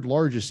 3rd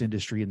largest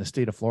industry in the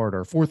state of Florida,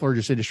 or 4th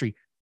largest industry.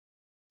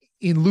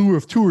 In lieu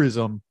of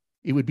tourism,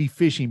 it would be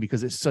fishing,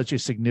 because it's such a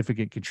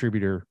significant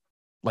contributor.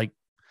 Like,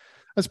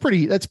 that's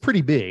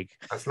pretty big.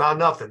 That's not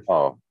nothing.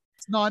 Oh,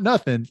 it's not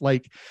nothing.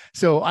 Like,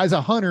 so as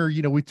a hunter,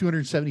 with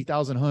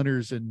 270,000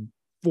 hunters and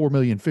 4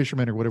 million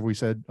fishermen, or whatever we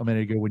said a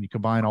minute ago, when you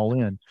combine all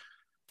in,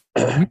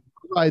 we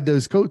ride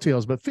those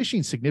coattails. But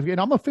fishing's significant.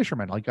 I'm a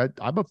fisherman. Like I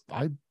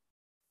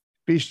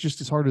fish just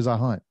as hard as I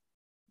hunt.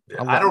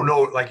 Yeah, I don't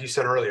know. Like you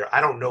said earlier,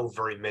 I don't know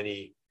very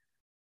many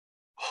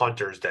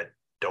hunters that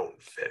don't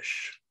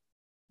fish.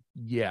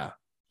 Yeah.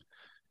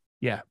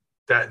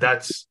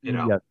 That's it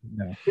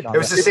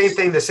was the same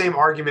thing, the same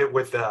argument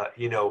with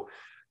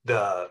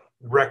the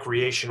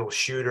recreational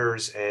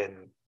shooters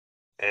and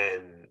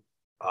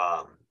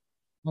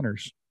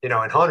hunters. And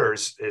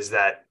hunters is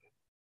that,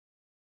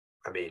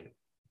 I mean,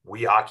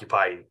 we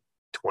occupy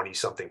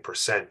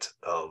 20-something%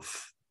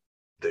 of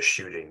the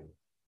shooting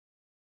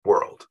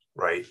world,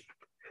 right?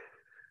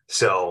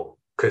 So,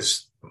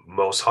 because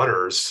most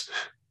hunters,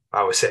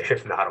 I would say,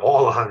 if not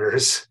all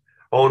hunters,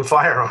 own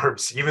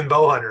firearms. Even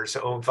bow hunters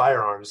own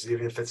firearms,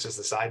 even if it's just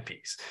a side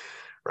piece,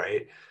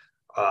 right?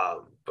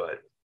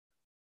 But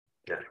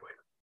anyway,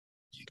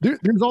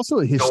 there's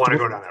also a don't want to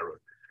go down that road.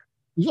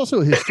 There's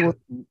also a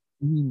historical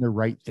doing the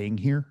right thing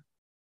here.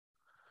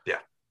 Yeah,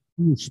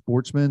 you're a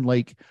sportsman,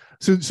 like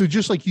so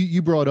just like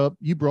you brought up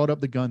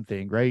the gun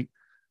thing, right?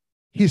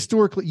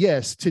 Historically,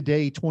 yes,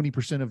 today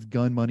 20% of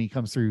gun money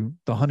comes through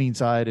the hunting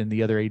side, and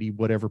the other 80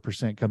 whatever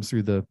percent comes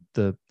through the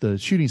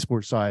shooting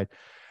sports side.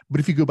 But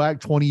if you go back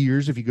 20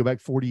 years, if you go back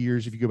 40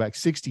 years, if you go back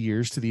 60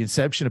 years to the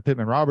inception of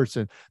Pittman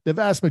Robertson, the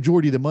vast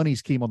majority of the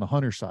monies came on the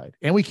hunter side.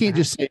 And we can't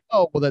just say,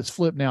 oh, well, that's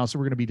flipped now, so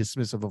we're going to be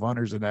dismissive of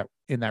hunters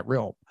in that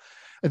realm.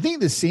 I think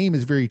the same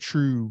is very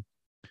true,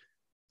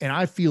 and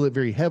I feel it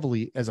very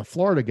heavily as a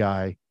Florida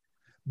guy.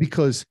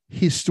 because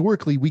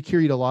historically we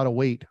carried a lot of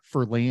weight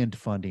for land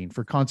funding,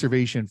 for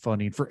conservation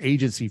funding, for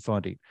agency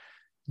funding.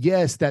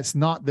 Yes, that's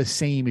not the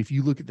same if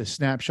you look at the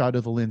snapshot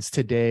of the lens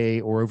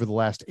today or over the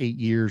last 8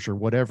 years or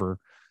whatever.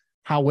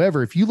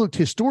 However, if you looked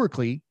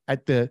historically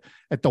at the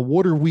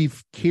water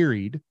we've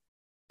carried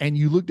and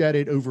you looked at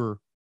it over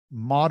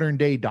modern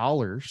day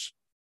dollars,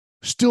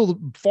 still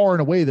far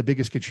and away the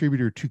biggest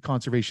contributor to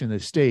conservation in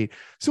the state.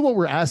 So what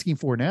we're asking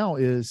for now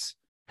is,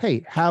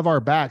 hey, have our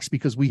backs,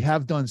 because we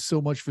have done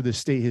so much for this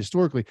state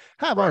historically.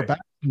 Have our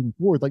backs moving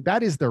forward. Like,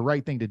 that is the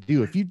right thing to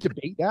do. If you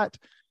debate that,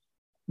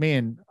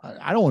 man,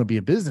 I don't want to be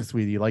in business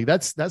with you. Like,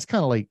 that's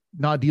kind of like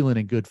not dealing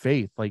in good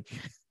faith. Like,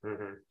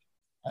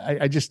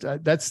 I just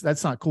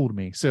that's not cool to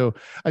me. So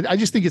I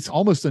just think it's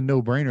almost a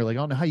no brainer. Like, I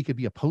don't know how you could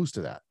be opposed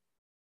to that.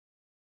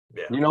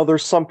 Yeah. You know,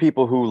 there's some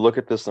people who look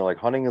at this and they're like,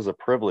 hunting is a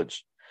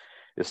privilege.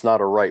 It's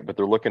not a right, but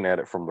they're looking at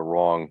it from the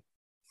wrong.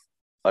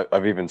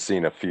 I've even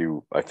seen a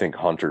few, I think,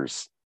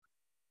 hunters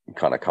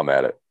kind of come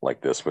at it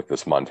like this with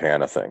this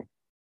Montana thing.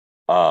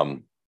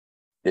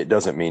 It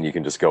doesn't mean you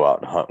can just go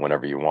out and hunt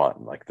whenever you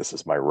want. Like, this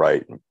is my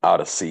right,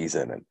 out of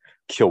season, and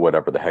kill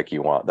whatever the heck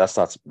you want. That's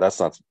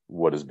not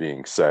what is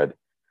being said.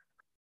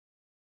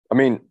 I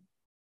mean,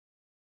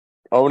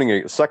 owning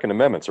a Second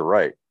Amendment's a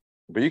right,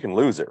 but you can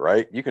lose it,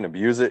 right? You can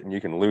abuse it and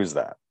you can lose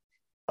that.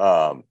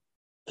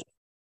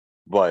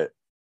 But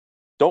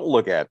don't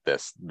look at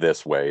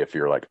this way. If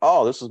you're like,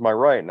 oh, this is my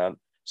right, and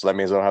so that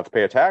means I don't have to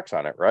pay a tax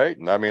on it, right?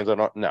 And that means I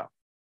don't. No,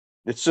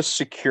 it's just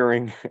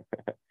securing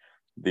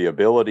the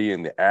ability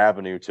and the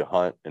avenue to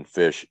hunt and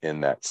fish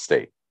in that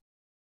state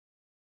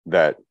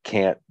that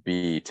can't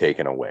be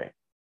taken away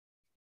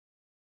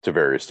to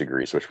various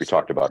degrees, which we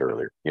talked about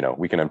earlier. You know,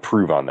 we can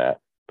improve on that,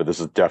 but this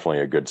is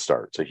definitely a good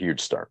start. It's a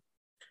huge start.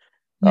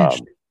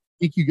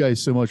 Thank you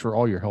guys so much for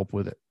all your help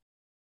with it.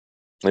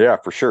 Yeah,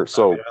 for sure.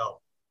 So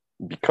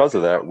because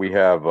of that, we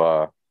have,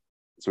 so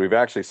we've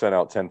actually sent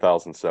out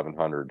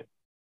 10,700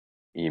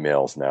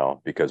 emails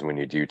now, because when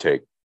you do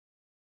take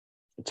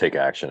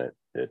action,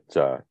 it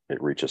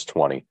reaches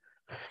 20.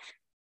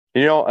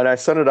 You know, and I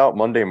sent it out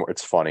Monday.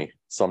 It's funny.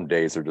 Some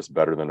days are just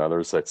better than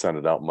others. I sent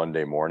it out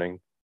Monday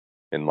morning,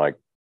 and like,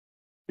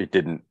 it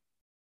didn't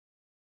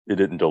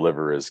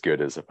deliver as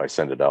good as if I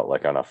send it out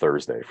like on a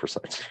Thursday.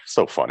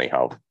 So funny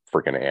how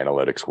freaking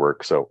analytics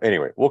work. So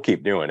anyway, we'll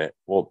keep doing it.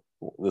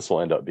 This will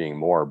end up being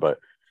more, but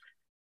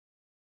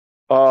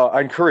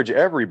I encourage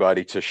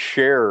everybody to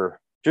share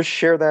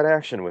that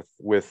action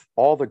with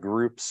all the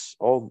groups,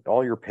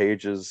 all your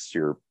pages,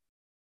 your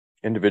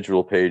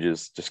individual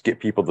pages. Just get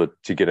people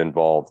to get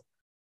involved.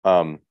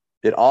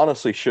 It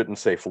honestly shouldn't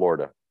say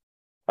Florida.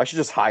 I should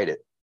just hide it.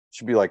 It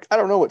should be like, I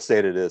don't know what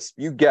state it is.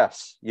 You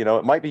guess. You know,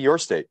 it might be your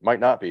state, might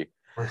not be.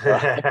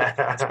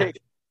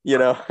 You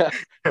know,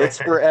 it's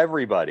for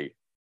everybody.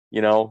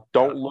 You know,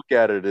 don't look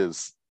at it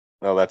as,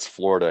 oh, that's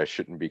Florida, I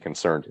shouldn't be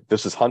concerned.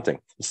 This is hunting.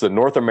 It's the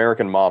North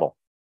American model.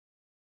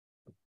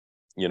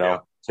 You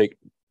know,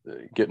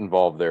 get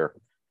involved there.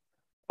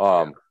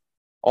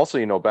 Also,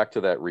 you know, back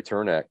to that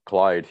Return Act,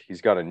 Clyde,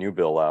 he's got a new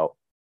bill out,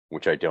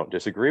 which I don't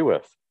disagree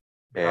with.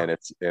 And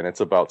it's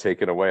about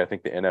taking away, I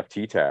think, the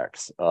NFT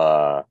tax.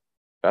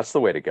 That's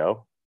the way to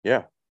go.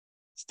 Yeah,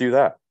 let's do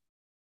that.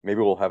 Maybe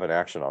we'll have an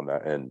action on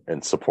that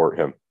and support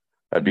him.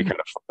 That'd be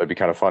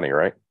kind of funny,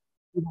 right?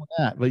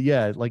 But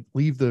yeah, like,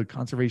 leave the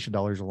conservation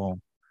dollars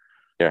alone.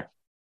 Yeah.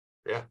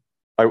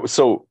 I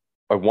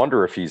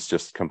wonder if he's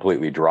just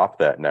completely dropped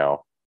that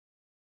now.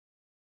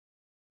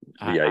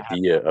 The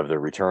idea of the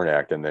Return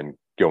Act, and then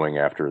going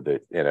after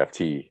the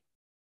NFT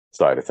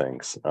side of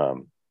things. Way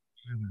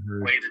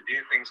to do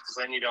things, because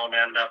then you don't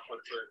end up with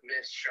the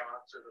missed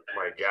shots or the. Oh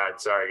my God,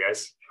 sorry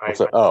guys.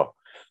 I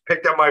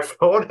picked up my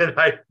phone and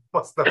I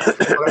must have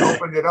when I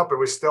opened it up. It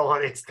was still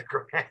on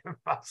Instagram.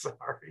 I'm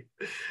sorry.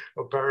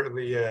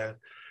 Apparently, yeah.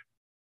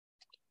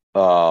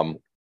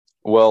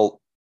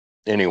 Well,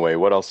 anyway,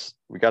 what else?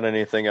 We got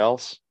anything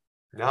else?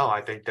 No,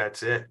 I think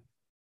that's it.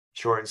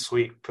 Short and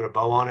sweet. Put a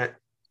bow on it.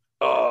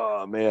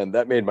 Oh man,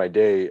 that made my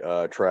day,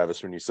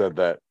 Travis, when you said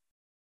that.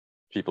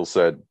 People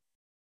said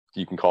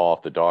you can call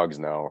off the dogs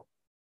now.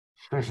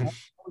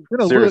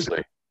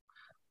 Seriously.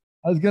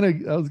 I was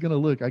gonna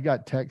look. I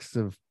got texts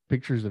of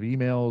pictures of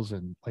emails,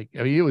 and like,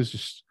 I mean, it was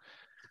just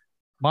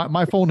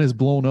my phone has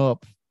blown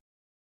up.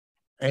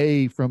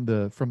 From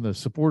the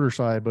supporter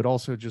side, but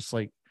also just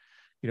like,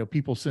 you know,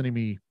 people sending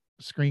me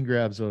screen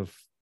grabs of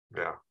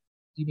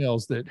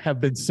emails that have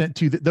been sent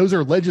to those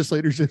are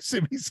legislators that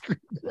send me screen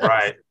grabs.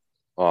 Right.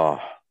 Oh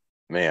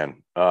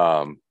man.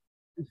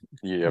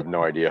 You have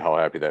no idea how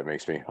happy that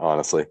makes me,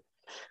 honestly.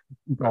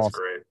 That's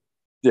great.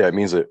 Yeah, it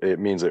means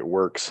it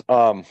works.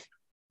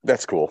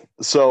 That's cool.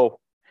 So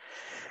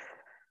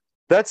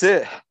that's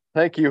it.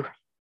 Thank you.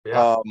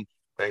 Yeah.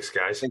 Thanks,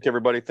 guys. Thank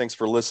everybody. Thanks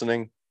for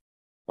listening.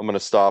 I'm going to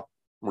stop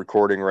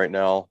recording right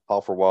now.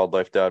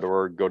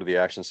 howlforwildlife.org. Go to the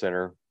Action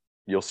Center.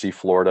 You'll see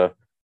Florida,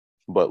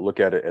 but look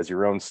at it as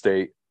your own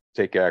state.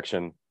 Take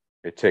action.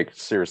 It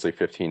takes seriously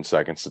 15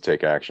 seconds to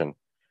take action.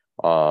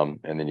 And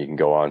then you can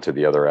go on to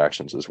the other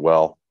actions as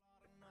well.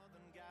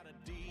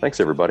 Thanks,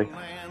 everybody.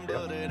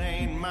 But it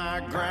ain't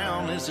my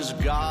ground, this is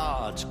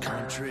God's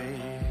country.